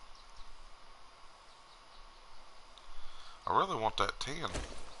 I really want that 10.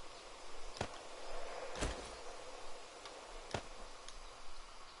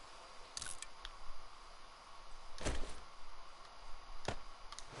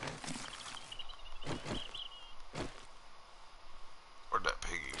 Where'd that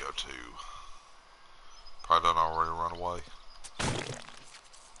piggy go to? Probably done already run away.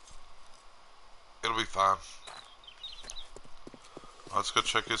 It'll be fine. Let's go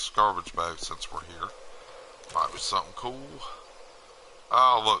check his garbage bag since we're here. Might be something cool.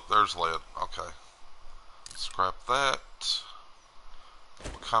 Oh, look, there's lead. Okay. Scrap that. We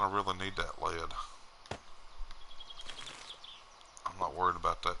kind of really need that lead. I'm not worried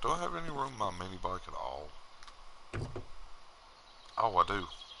about that. Do I have any room in my mini bike at all? Oh, I do.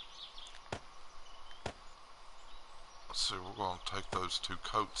 Let's see, we're going to take those 2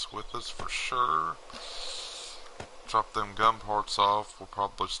 coats with us for sure. Drop them gun parts off. We'll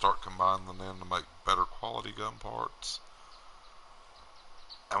probably start combining them in to make better quality gun parts.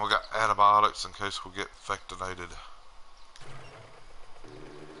 And we got antibiotics in case we get infectinated.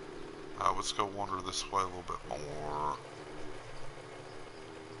 Let's go wander this way a little bit more.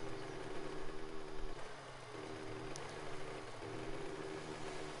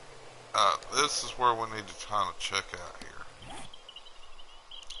 This is where we need to kind of check out here.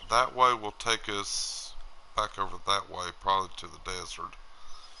 That way will take us back over that way, probably to the desert.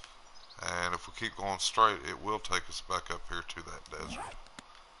 And if we keep going straight, it will take us back up here to that desert.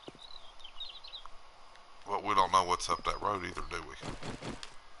 But we don't know what's up that road either, do we?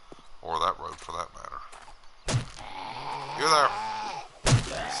 Or that road for that matter. You're there.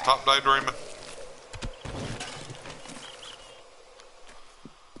 Stop daydreaming.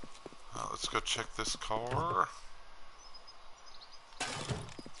 Let's go check this car.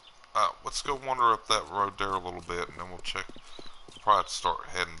 Let's go wander up that road there a little bit, and then we'll check. We'll probably start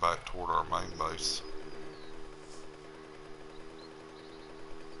heading back toward our main base.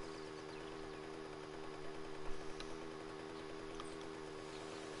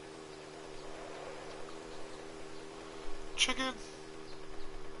 Chicken.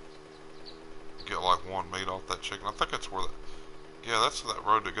 Get like 1 meat off that chicken. I think that's where that. Yeah, that's that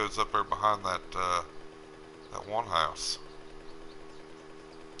road that goes up there behind that that one house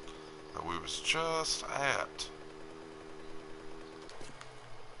that we was just at.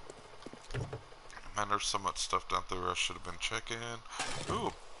 Man, there's so much stuff down there I should have been checking.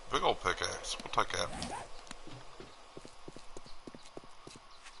 Ooh, big old pickaxe. We'll take that.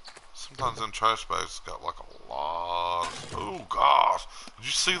 Sometimes in trash bags got like a lot of... Oh gosh, did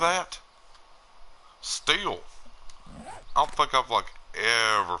you see that? Steel. I don't think I've like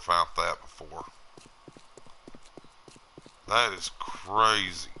ever found that before. That is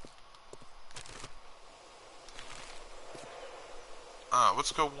crazy.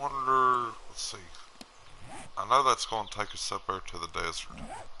 Let's go wander. Let's see. I know that's going to take us up there to the desert.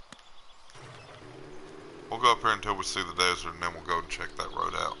 We'll go up here until we see the desert, and then we'll go and check that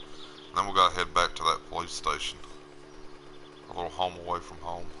road out. And then we'll go head back to that police station. A little home away from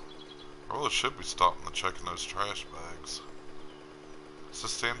home. I really should be stopping and checking those trash bags. Is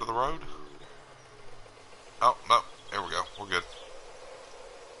this the end of the road? Oh, no. There we go. We're good.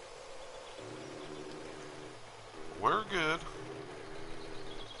 We're good.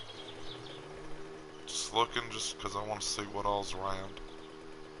 Just looking just because I want to see what all's around.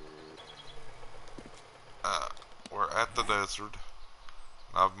 We're at the desert.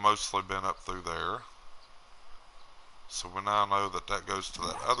 I've mostly been up through there. So we now know that that goes to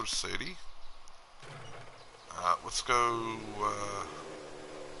that other city. Let's go,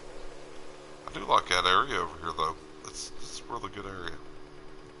 I do like that area over here though. It's a really good area.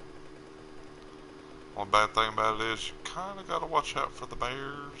 One bad thing about it is you kind of got to watch out for the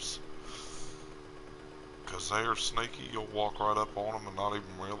bears. Because they are sneaky. You'll walk right up on them and not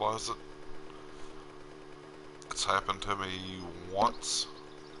even realize it. It's happened to me once.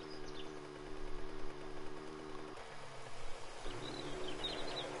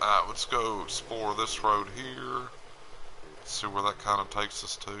 Let's go explore this road here. See where that kind of takes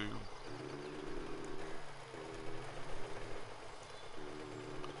us to.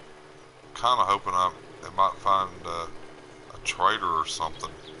 Kind of hoping I might find a trader or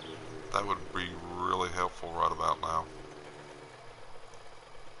something. That would be really helpful right about now.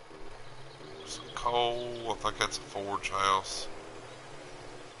 Some coal. I think that's a forge house.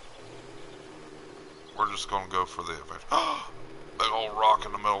 We're just gonna go for the adventure. Big old rock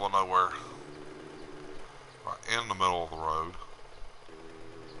in the middle of nowhere. Right in the middle of the road.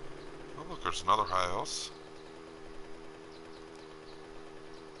 Oh look, there's another house.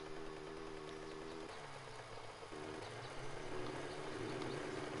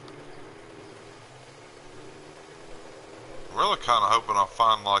 I'm really kind of hoping I'll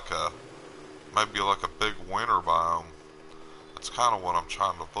find like maybe like a big winter biome. That's kind of what I'm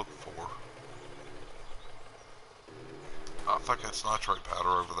trying to look for. I think that's nitrate powder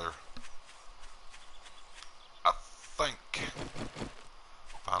over there. I think.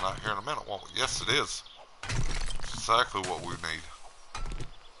 We'll find out here in a minute, won't we? Yes, it is. It's exactly what we need.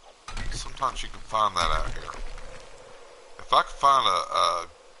 Sometimes you can find that out here. If I could find a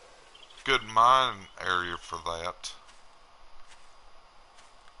good mine area for that,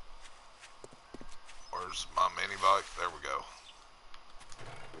 or Where's my mini bike? There we go.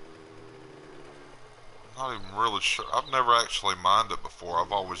 I'm not even really sure. I've never actually mined it before.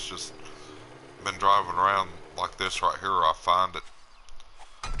 I've always just been driving around like this right here. I find it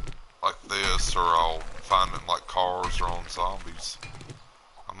like this, or I'll find it in like cars or on zombies.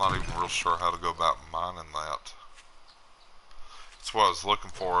 I'm not even real sure how to go about mining that. That's what I was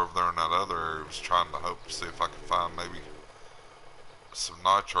looking for over there in that other area. I was trying to hope to see if I could find maybe some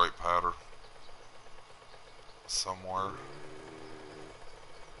nitrate powder somewhere.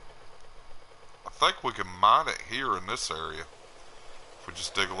 I think we can mine it here in this area. If we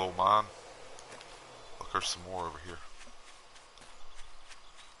just dig a little mine. Look, there's some more over here.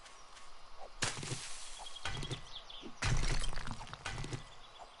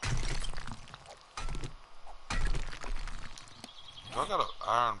 I got an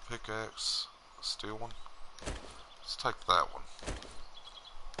iron pickaxe, a steel one. Let's take that one.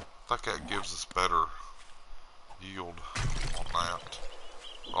 I think that gives us better yield on that.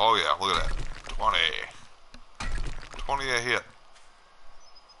 Oh yeah, look at that. 20. 20 a hit.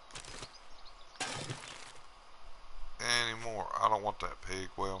 Any more? I don't want that pig.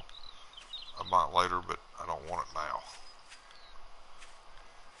 Well, I might later, but I don't want it now.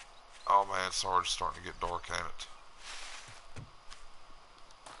 Oh man, it's already starting to get dark, ain't it?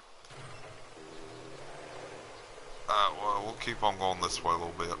 Well, we'll keep on going this way a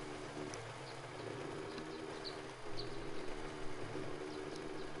little bit.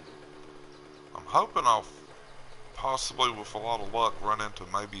 I'm hoping I'll possibly, with a lot of luck, run into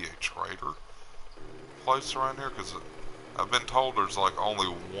maybe a trader place around here, because I've been told there's like only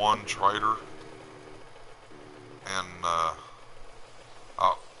one trader, and oh,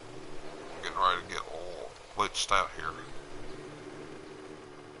 I'm getting ready to get all glitched out here.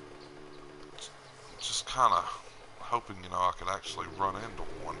 Just kind of hoping, you know, I could actually run into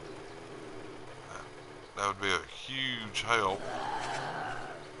one. That would be a huge help.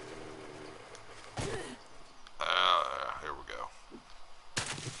 Here we go.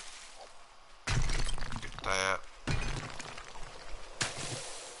 Get that.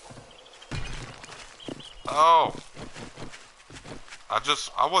 Oh!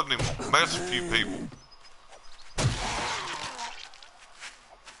 I wasn't even messing with you people.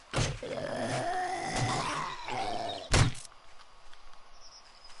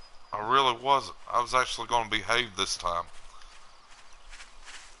 I really wasn't. I was actually going to behave this time.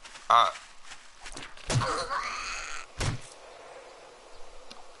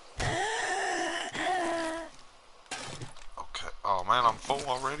 Okay. Oh man, I'm full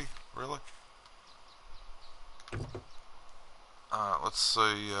already? Really? Alright, let's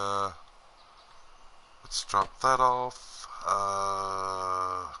see. Let's drop that off.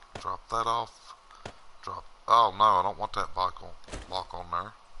 Drop that off. Oh no, I don't want that block on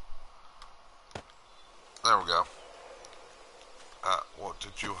there. There we go. What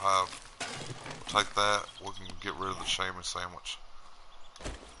did you have? We'll take that. We can get rid of the shaman sandwich.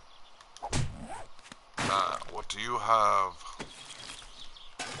 What do you have?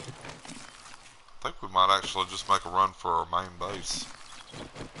 I think we might actually just make a run for our main base.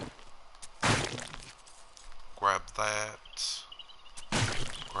 Grab that.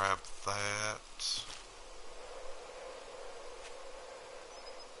 Grab that.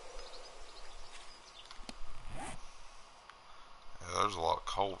 Yeah, there's a lot of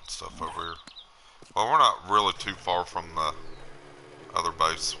coal and stuff over here. Well, we're not really too far from the other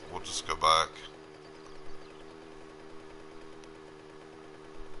base. We'll just go back.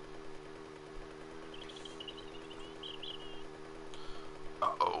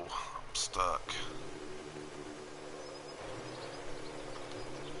 Uh-oh, I'm stuck.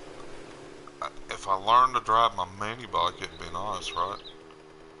 If I learned to drive my mini bike, it'd be nice, right?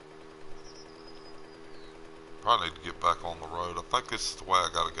 Probably need to get back on the road. I think this is the way I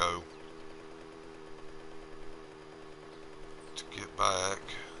gotta go to get back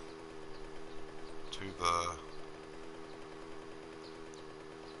to that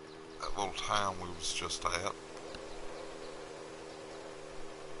little town we was just at.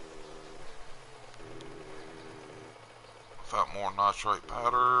 Found more nitrate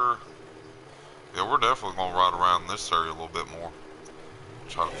powder. Yeah, we're definitely gonna ride around this area a little bit more.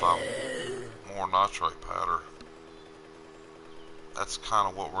 Try to find more nitrate powder. That's kind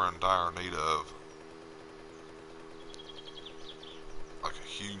of what we're in dire need of. Like a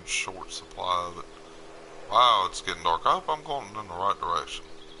huge short supply of it. Wow, it's getting dark. I hope I'm going in the right direction.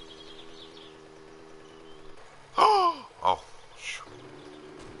 Oh, shoot.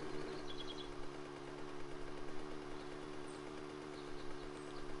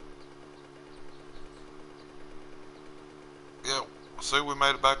 Yeah, see, we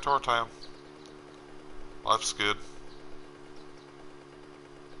made it back to our town. Life's good.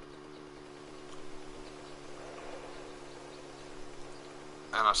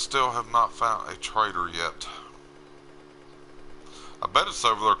 And I still have not found a trader yet. I bet it's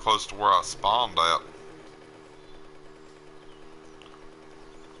over there close to where I spawned at.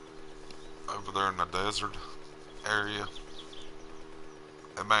 Over there in the desert area.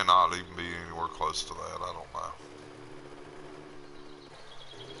 It may not even be anywhere close to that, I don't know.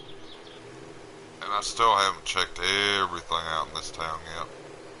 And I still haven't checked everything out in this town yet.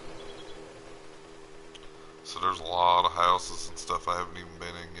 So there's a lot of houses and stuff I haven't even been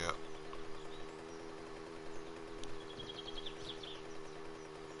in yet.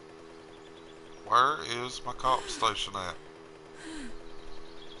 Where is my cop station at?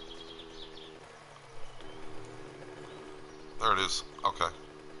 There it is. Okay.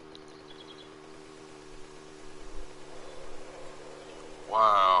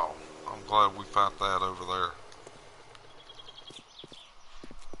 Wow. I'm glad we found that over there.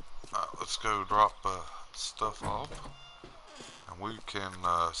 Alright, let's go drop stuff off. And we can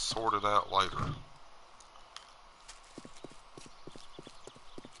sort it out later.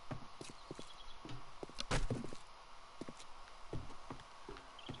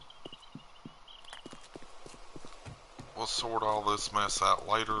 We'll sort all this mess out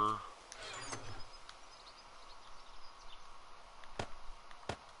later.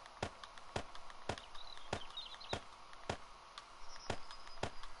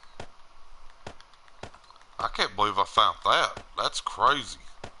 I can't believe I found that. That's crazy.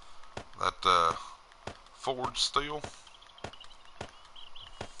 That forged steel.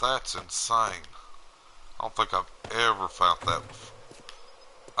 That's insane. I don't think I've ever found that before.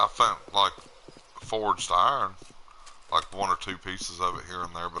 I found like forged iron, like one or two pieces of it here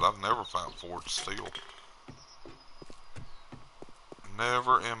and there, but I've never found forged steel.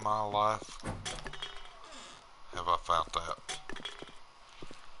 Never in my life have I found that.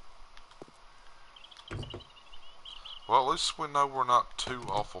 Well, at least we know we're not too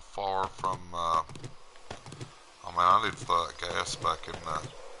awful far from, I mean, I need to throw that gas back in that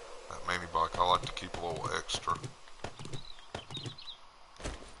mini bike. I like to keep a little extra.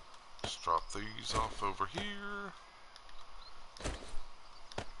 Just drop these off over here.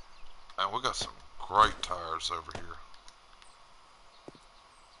 And we got some great tires over here.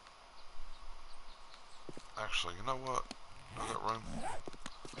 Actually, you know what? I got room.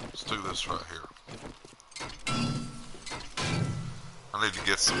 Let's do this right here. I need to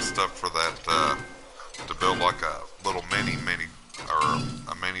get some stuff for that, to build like a little mini, or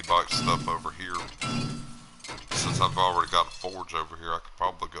a mini bike stuff over here. Since I've already got a forge over here, I could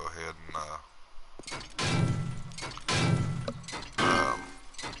probably go ahead and,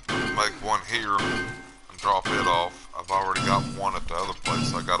 make one here and drop it off. I've already got one at the other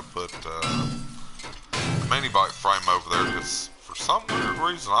place. I gotta put, the mini bike frame over there, because for some weird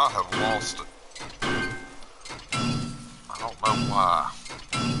reason I have lost it. I don't know why.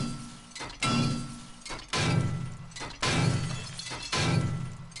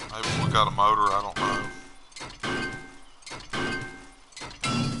 Maybe we got a motor, I don't know.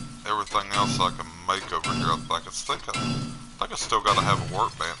 Everything else I can make over here, I think I still gotta have a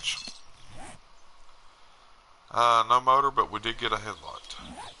workbench. No motor, but we did get a headlight.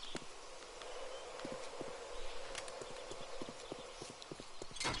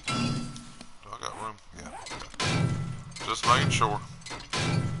 Do I got room? Yeah, okay. Just making sure.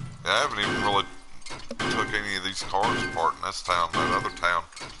 Yeah, I haven't even really took any of these cars apart in this town, that other town.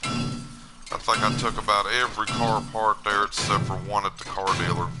 I think I took about every car apart there except for one at the car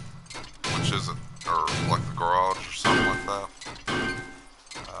dealer, which isn't, or like the garage or something like that.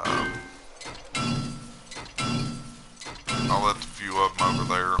 I left a few of them over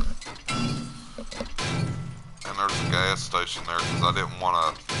there. And there's a gas station there because I didn't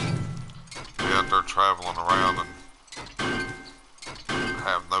want to be out there traveling around and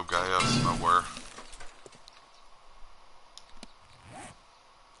have no gas nowhere.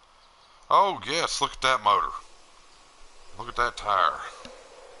 Oh yes, look at that motor. Look at that tire.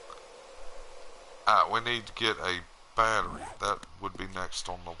 Alright, we need to get a battery. That would be next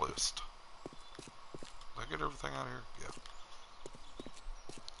on the list. Did I get everything out of here? Yeah.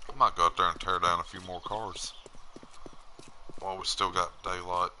 I might go out there and tear down a few more cars while we still got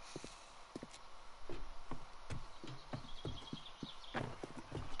daylight.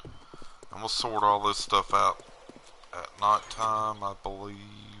 And we'll sort all this stuff out at night time, I believe.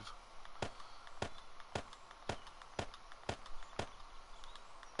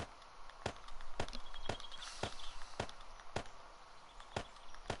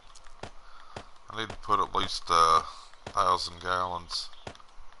 I need to put at least 1,000 gallons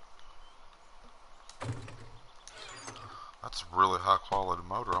It's a really high quality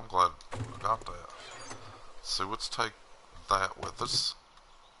motor. I'm glad I got that. So let's take that with us.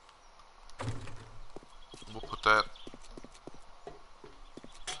 We'll put that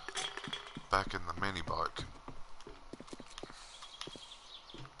back in the mini bike.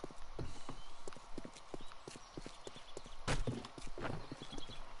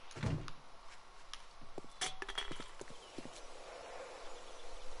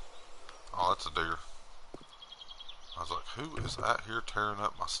 Oh, that's a deer. I was like, who is out here tearing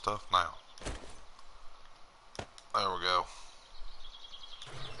up my stuff now? There we go.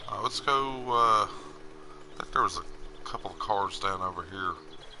 Let's go, I think there was a couple of cars down over here.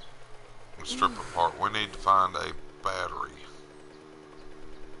 We strip apart. We need to find a battery.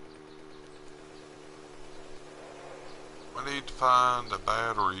 We need to find a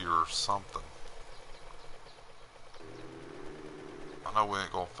battery or something. I know we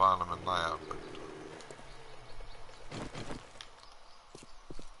ain't gonna find them in that,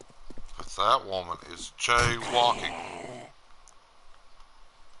 but that woman is jaywalking.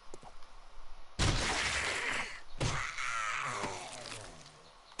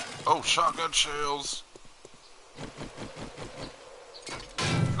 Oh, shotgun shells.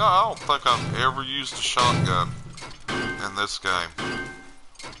 No, I don't think I've ever used a shotgun in this game.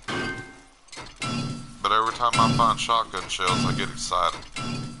 But every time I find shotgun shells, I get excited.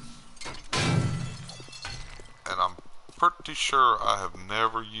 And I'm pretty sure I have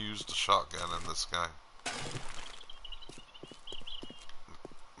never used a shotgun in this game.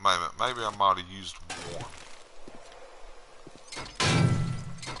 Maybe I might have used one.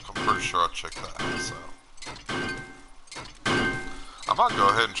 I'm pretty sure I checked that house out. I might go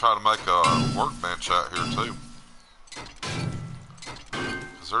ahead and try to make a workbench out here too.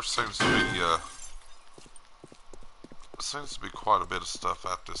 Because there seems to be quite a bit of stuff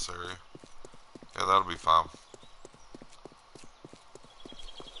out this area. Yeah, that'll be fine.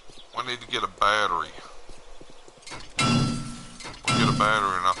 We need to get a battery. We'll get a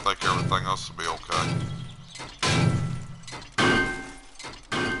battery and I think everything else will be okay.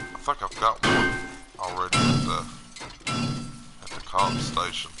 I think I've got one already at the cop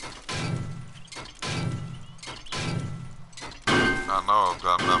station. I know I've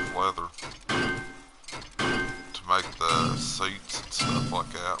got enough leather to make the seats and stuff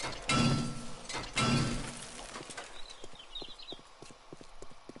like that.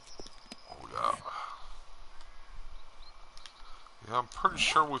 What we got? Yeah, I'm pretty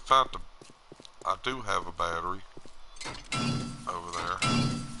sure we found I do have a battery over there.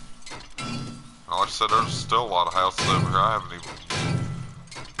 Now, like I said, there's still a lot of houses over here I haven't even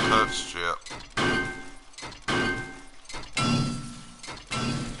touched yet.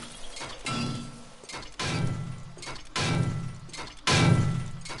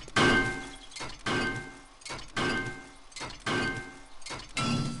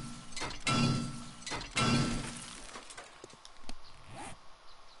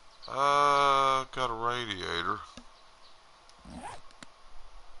 Got a radiator.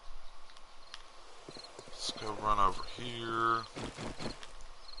 Let's go run over here.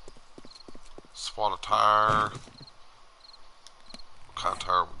 Swat a tire. What kind of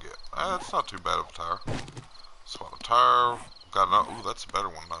tire we get? It's not too bad of a tire. Swat a tire. Got another. Ooh, that's a better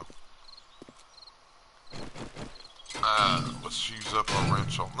one though. Let's use up our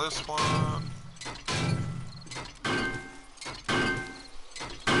wrench on this one.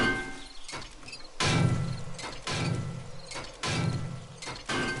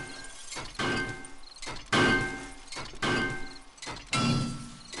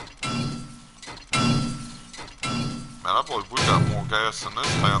 Man, I believe we got more gas in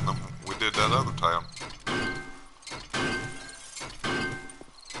this town than we did that other town.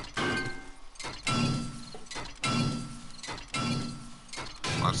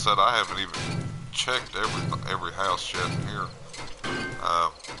 Like I said, I haven't even checked every house yet in here.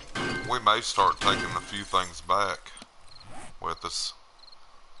 We may start taking a few things back with us.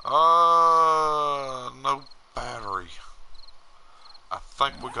 No battery. I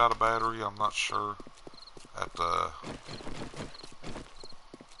think we got a battery, I'm not sure. At the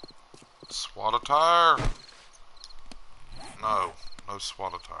swat a tire. No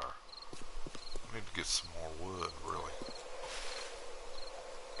swat a tire. I need to get some more wood, really.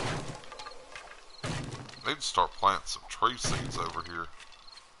 I need to start planting some tree seeds over here.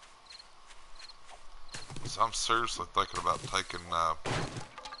 So I'm seriously thinking about taking,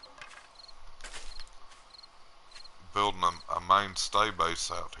 building a main stay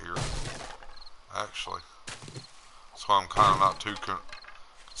base out here. Actually, that's why I'm kind of not too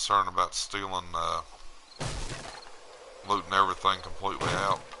concerned about stealing, looting everything completely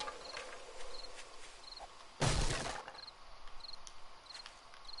out.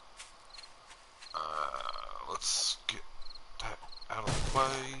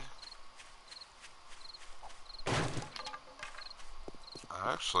 way.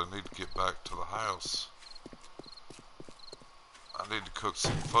 I actually need to get back to the house. I need to cook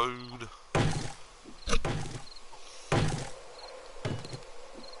some food.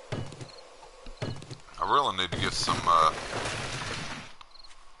 I really need to get some,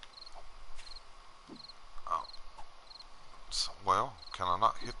 well, can I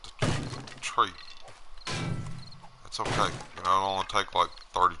not hit the tree? It's okay. You know, it'll only take like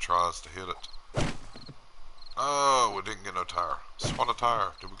 30 tries to hit it. Oh, we didn't get no tire. Spun a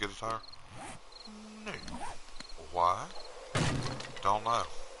tire. Did we get a tire? No. Why? Don't know.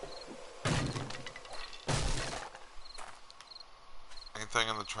 Anything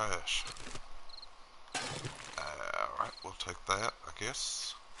in the trash? Alright, we'll take that, I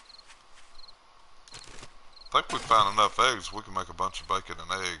guess. I think we found enough eggs, we can make a bunch of bacon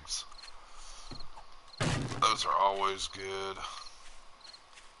and eggs. Those are always good.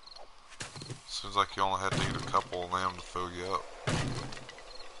 Seems like you only have to eat a couple of them to fill you up.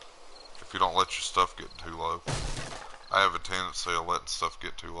 If you don't let your stuff get too low. I have a tendency of letting stuff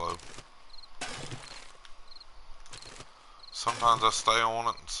get too low. Sometimes I stay on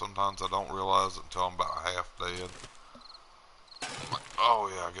it, and sometimes I don't realize it until I'm about half dead. Oh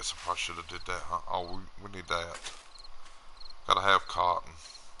yeah, I guess I probably should have did that, huh? Oh, we need that. Gotta have cotton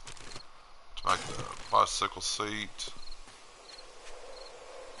to make the bicycle seat.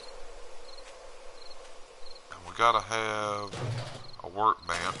 And we gotta have a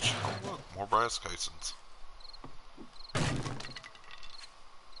workbench. Oh look, more brass casings.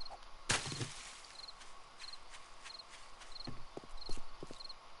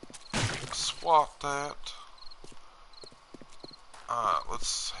 Swap that. Alright,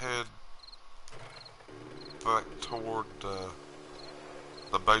 let's head back toward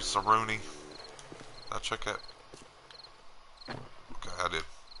the base of Rooney. Did I check that? Okay, I did.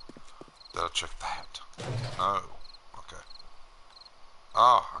 Did I check that? No. Okay.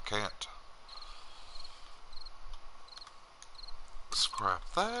 Ah, I can't.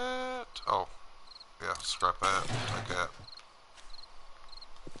 Scrap that. Oh, yeah, scrap that. Take that.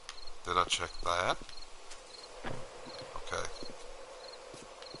 Did I check that? Okay.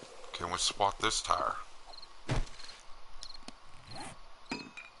 Can we swap this tire?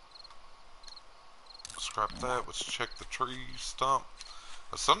 Scrap that. Let's check the tree stump.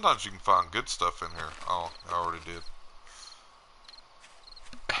 Now, sometimes you can find good stuff in here. Oh, I already did.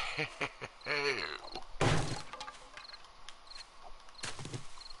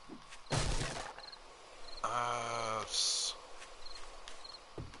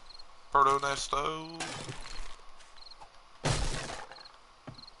 Birdo Nesto.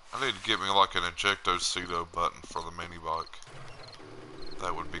 I need to get me like an ejecto-ceto button for the mini bike.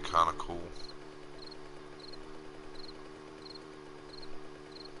 That would be kind of cool.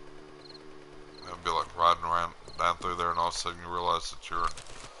 That would be like riding around down through there and all of a sudden you realize that you're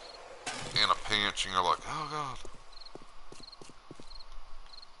in a pinch and you're like, oh god.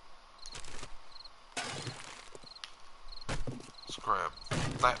 Let's grab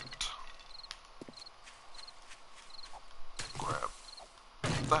that. Grab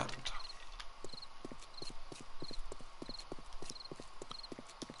that.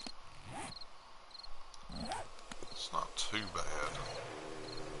 It's not too bad.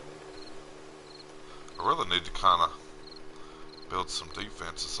 I really need to kind of build some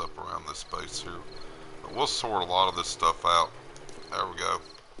defenses up around this base here. But we'll sort a lot of this stuff out. There we go.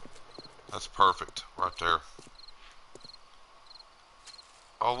 That's perfect right there.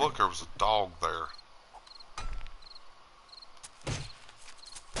 Oh look, there was a dog there.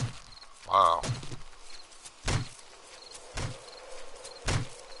 Wow.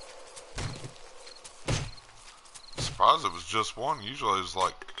 I'm surprised it was just one. Usually there's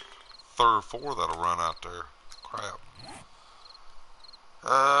like 3 or 4 that'll run out there. Crap.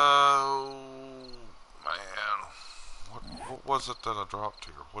 Oh man. What was it that I dropped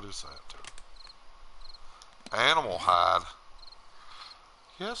here? What is that? Animal hide.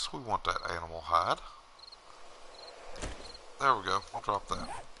 Yes, we want that animal hide. There we go. I'll drop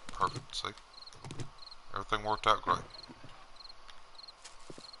that. Perfect. See? Everything worked out great.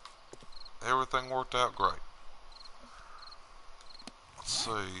 Everything worked out great. Let's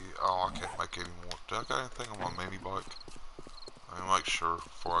see. Oh, I can't make any more. Did I got anything on my mini bike? Let me make sure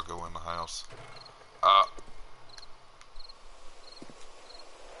before I go in the house.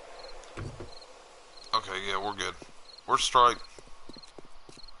 Okay, yeah, we're good. We're straight.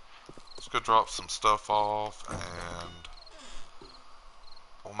 Let's go drop some stuff off and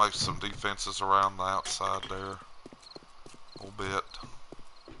we'll make some defenses around the outside there a little bit.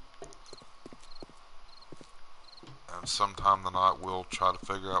 And And sometime tonight we'll try to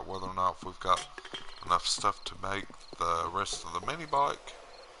figure out whether or not if we've got enough stuff to make the rest of the mini bike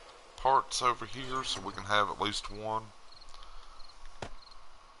parts over here so we can have at least one.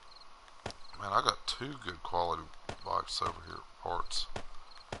 Man, I got two good quality bikes over here, parts.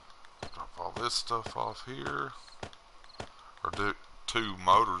 Drop all this stuff off here. Or do two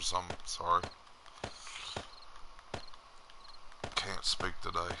motors, I'm sorry. Can't speak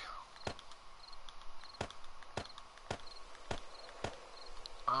today.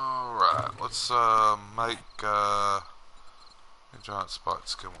 Alright, let's make, how many giant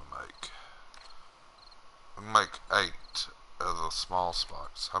spikes can we make? We can make 8 of the small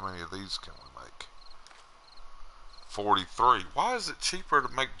spikes. How many of these can we make? 43. Why is it cheaper to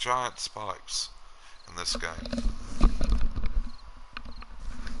make giant spikes in this game?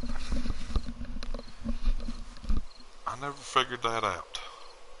 I never figured that out.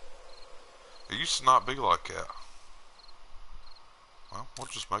 It used to not be like that. Well, we'll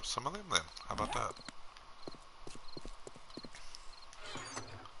just make some of them then. How about that?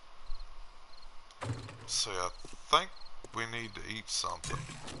 Let's see, I think we need to eat something.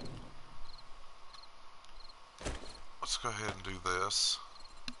 Let's go ahead and do this.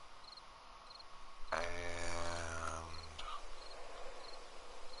 And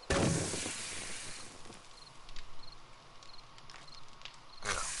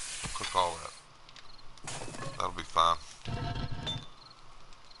yeah, cook all that. That'll be fine.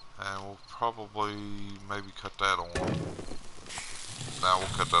 And we'll probably maybe cut that on. Now we'll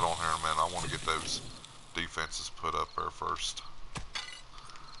cut that on here in a minute. I want to get those defenses put up there first.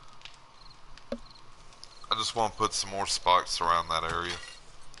 I just want to put some more spikes around that area.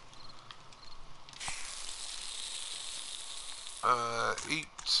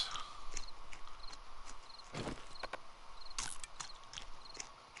 Eat.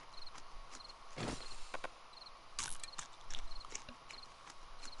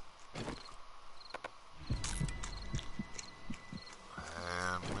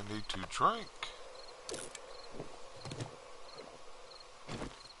 And we need to drink.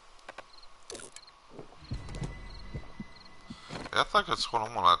 Yeah, I think that's what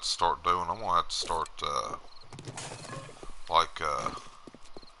I'm gonna have to start doing. I'm gonna have to start,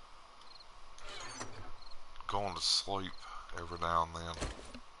 going to sleep every now and then.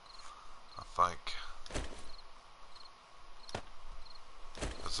 I think.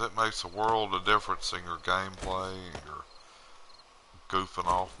 Because it makes a world of difference in your gameplay and your goofing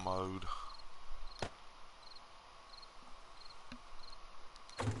off mode.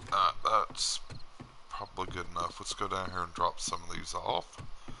 That's probably good enough. Let's go down here and drop some of these off.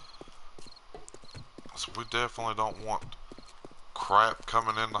 So we definitely don't want crap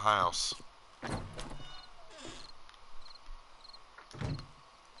coming in the house.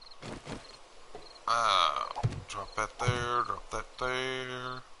 Drop that there, drop that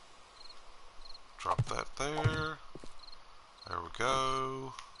there, drop that there. There we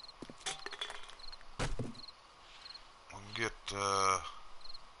go. We can get a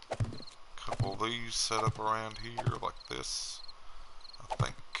couple of these set up around here like this, I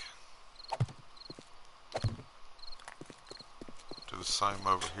think. Do the same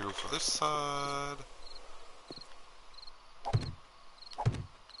over here for this side.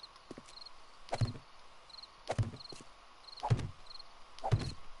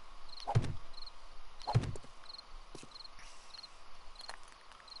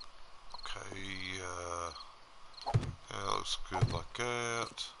 Good like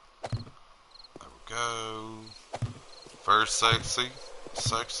that. There we go. Very sexy.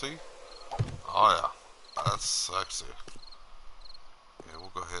 Sexy. Oh yeah. That's sexy. Yeah,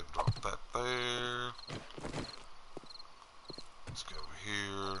 we'll go ahead and drop that there. Let's go over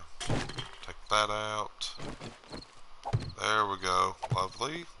here. Take that out. There we go.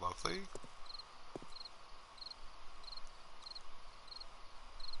 Lovely. Lovely.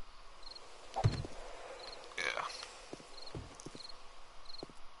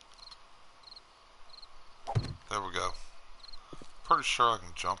 There we go. Pretty sure I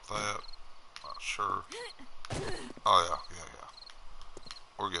can jump that. Not sure. Oh yeah.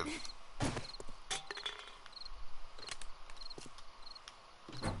 We're good.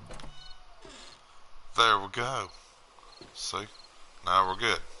 There we go. See? Now we're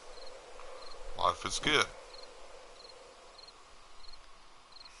good. Life is good.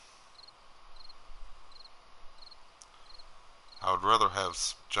 I would rather have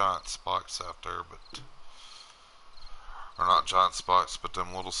giant spikes out there, but... or not giant spikes, but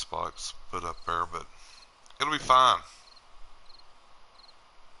them little spikes put up there, but it'll be fine.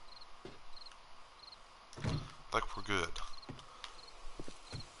 I think we're good.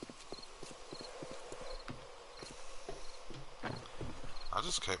 I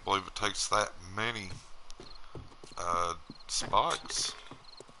just can't believe it takes that many spikes.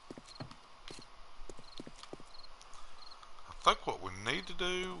 I think what we need to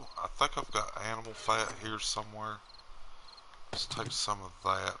do, I think I've got animal fat here somewhere. Let's take some of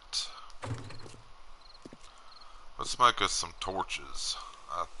that. Let's make us some torches,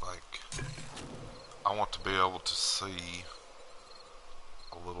 I think. I want to be able to see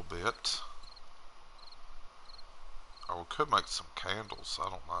a little bit. Or we could make some candles, I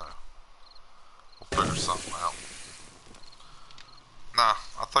don't know. We'll figure something out. Nah,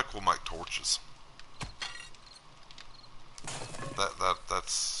 I think we'll make torches.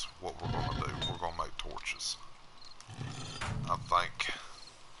 That's what we're gonna do. We're gonna make torches. I think.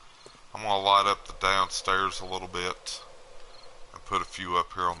 I'm gonna light up the downstairs a little bit and put a few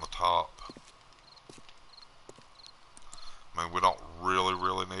up here on the top. I mean, we don't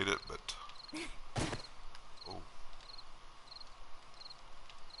really need it, but ooh.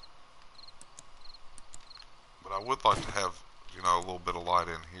 But I would like to have, you know, a little bit of light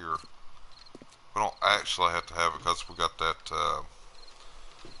in here. We don't actually have to have it because we got that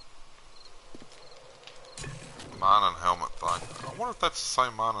mining helmet thing. I wonder if that's the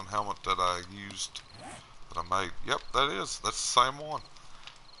same mining helmet that I used, that I made. Yep, that is. That's the same one.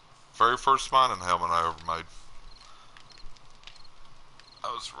 Very first mining helmet I ever made.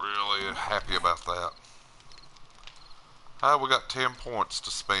 I was really happy about that. We got 10 points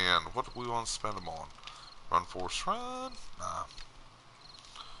to spend. What do we want to spend them on? Run, force, run?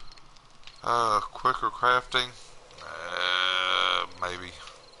 Nah. Quicker crafting? Maybe.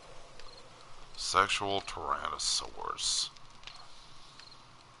 Sexual Tyrannosaurus.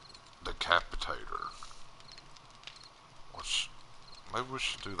 Decapitator. Which, maybe we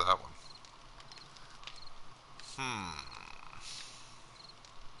should do that one.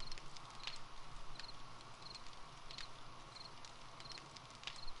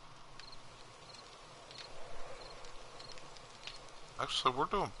 Actually, we're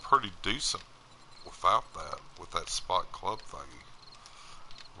doing pretty decent without that, with that spot club thingy.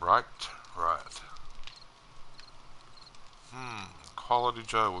 Right. Quality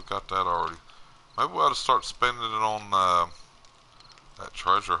Joe, we got that already. Maybe we ought to start spending it on that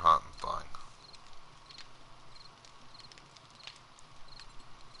treasure hunting thing.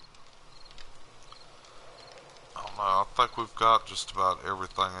 I don't know, I think we've got just about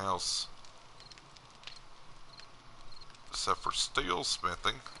everything else. Except for steel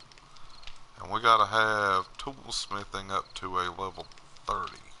smithing. And we gotta have tool smithing up to a level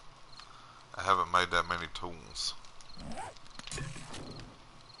 30. I haven't made that many tools.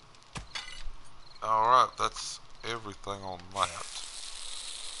 Alright, that's everything on that.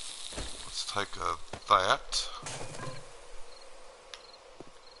 Let's take that.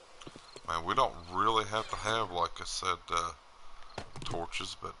 Man, we don't really have to have, like I said,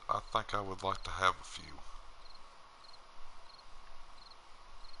 torches, but I think I would like to have a few.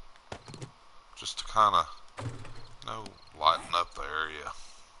 Just to kind of, you know, lighten up the area.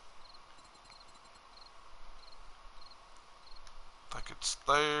 I think it's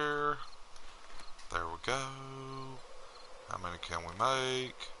there. There we go. How many can we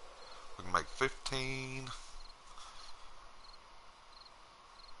make? We can make 15.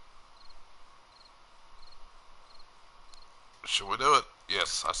 Should we do it?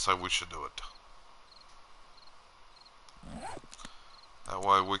 Yes, I say we should do it. That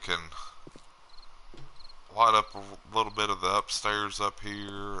way we can light up a little bit of the upstairs up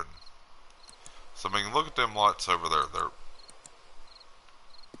here. And so, I mean, look at them lights over there.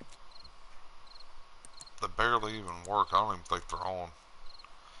 They barely even work. I don't even think they're on.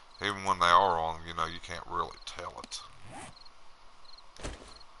 Even when they are on, you know, you can't really tell it.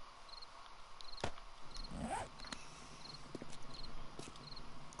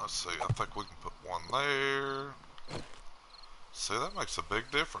 Let's see, I think we can put one there. See, that makes a big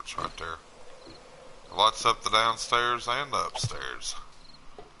difference right there. It lights up the downstairs and the upstairs.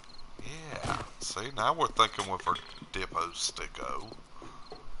 Yeah, see, now we're thinking with our Dippo Sticko.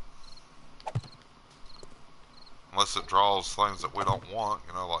 Unless it draws things that we don't want,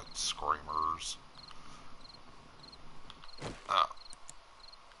 you know, like screamers.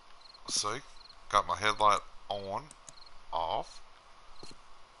 See, got my headlight on, off.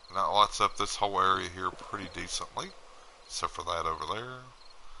 And that lights up this whole area here pretty decently. Except for that over there.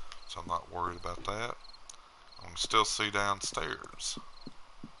 So I'm not worried about that. I can still see downstairs.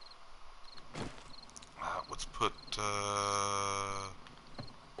 Let's put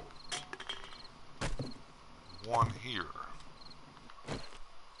one here.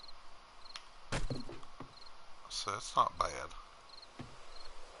 So that's not bad.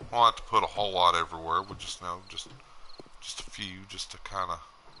 We won't have to put a whole lot everywhere. We just, you know, just Just a few, just to kind of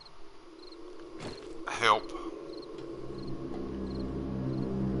help.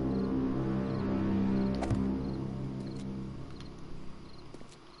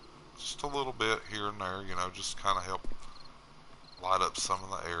 Just a little bit here and there, you know, just kind of help light up some of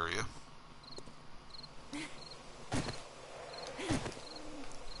the area.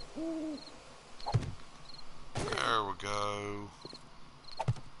 There we go.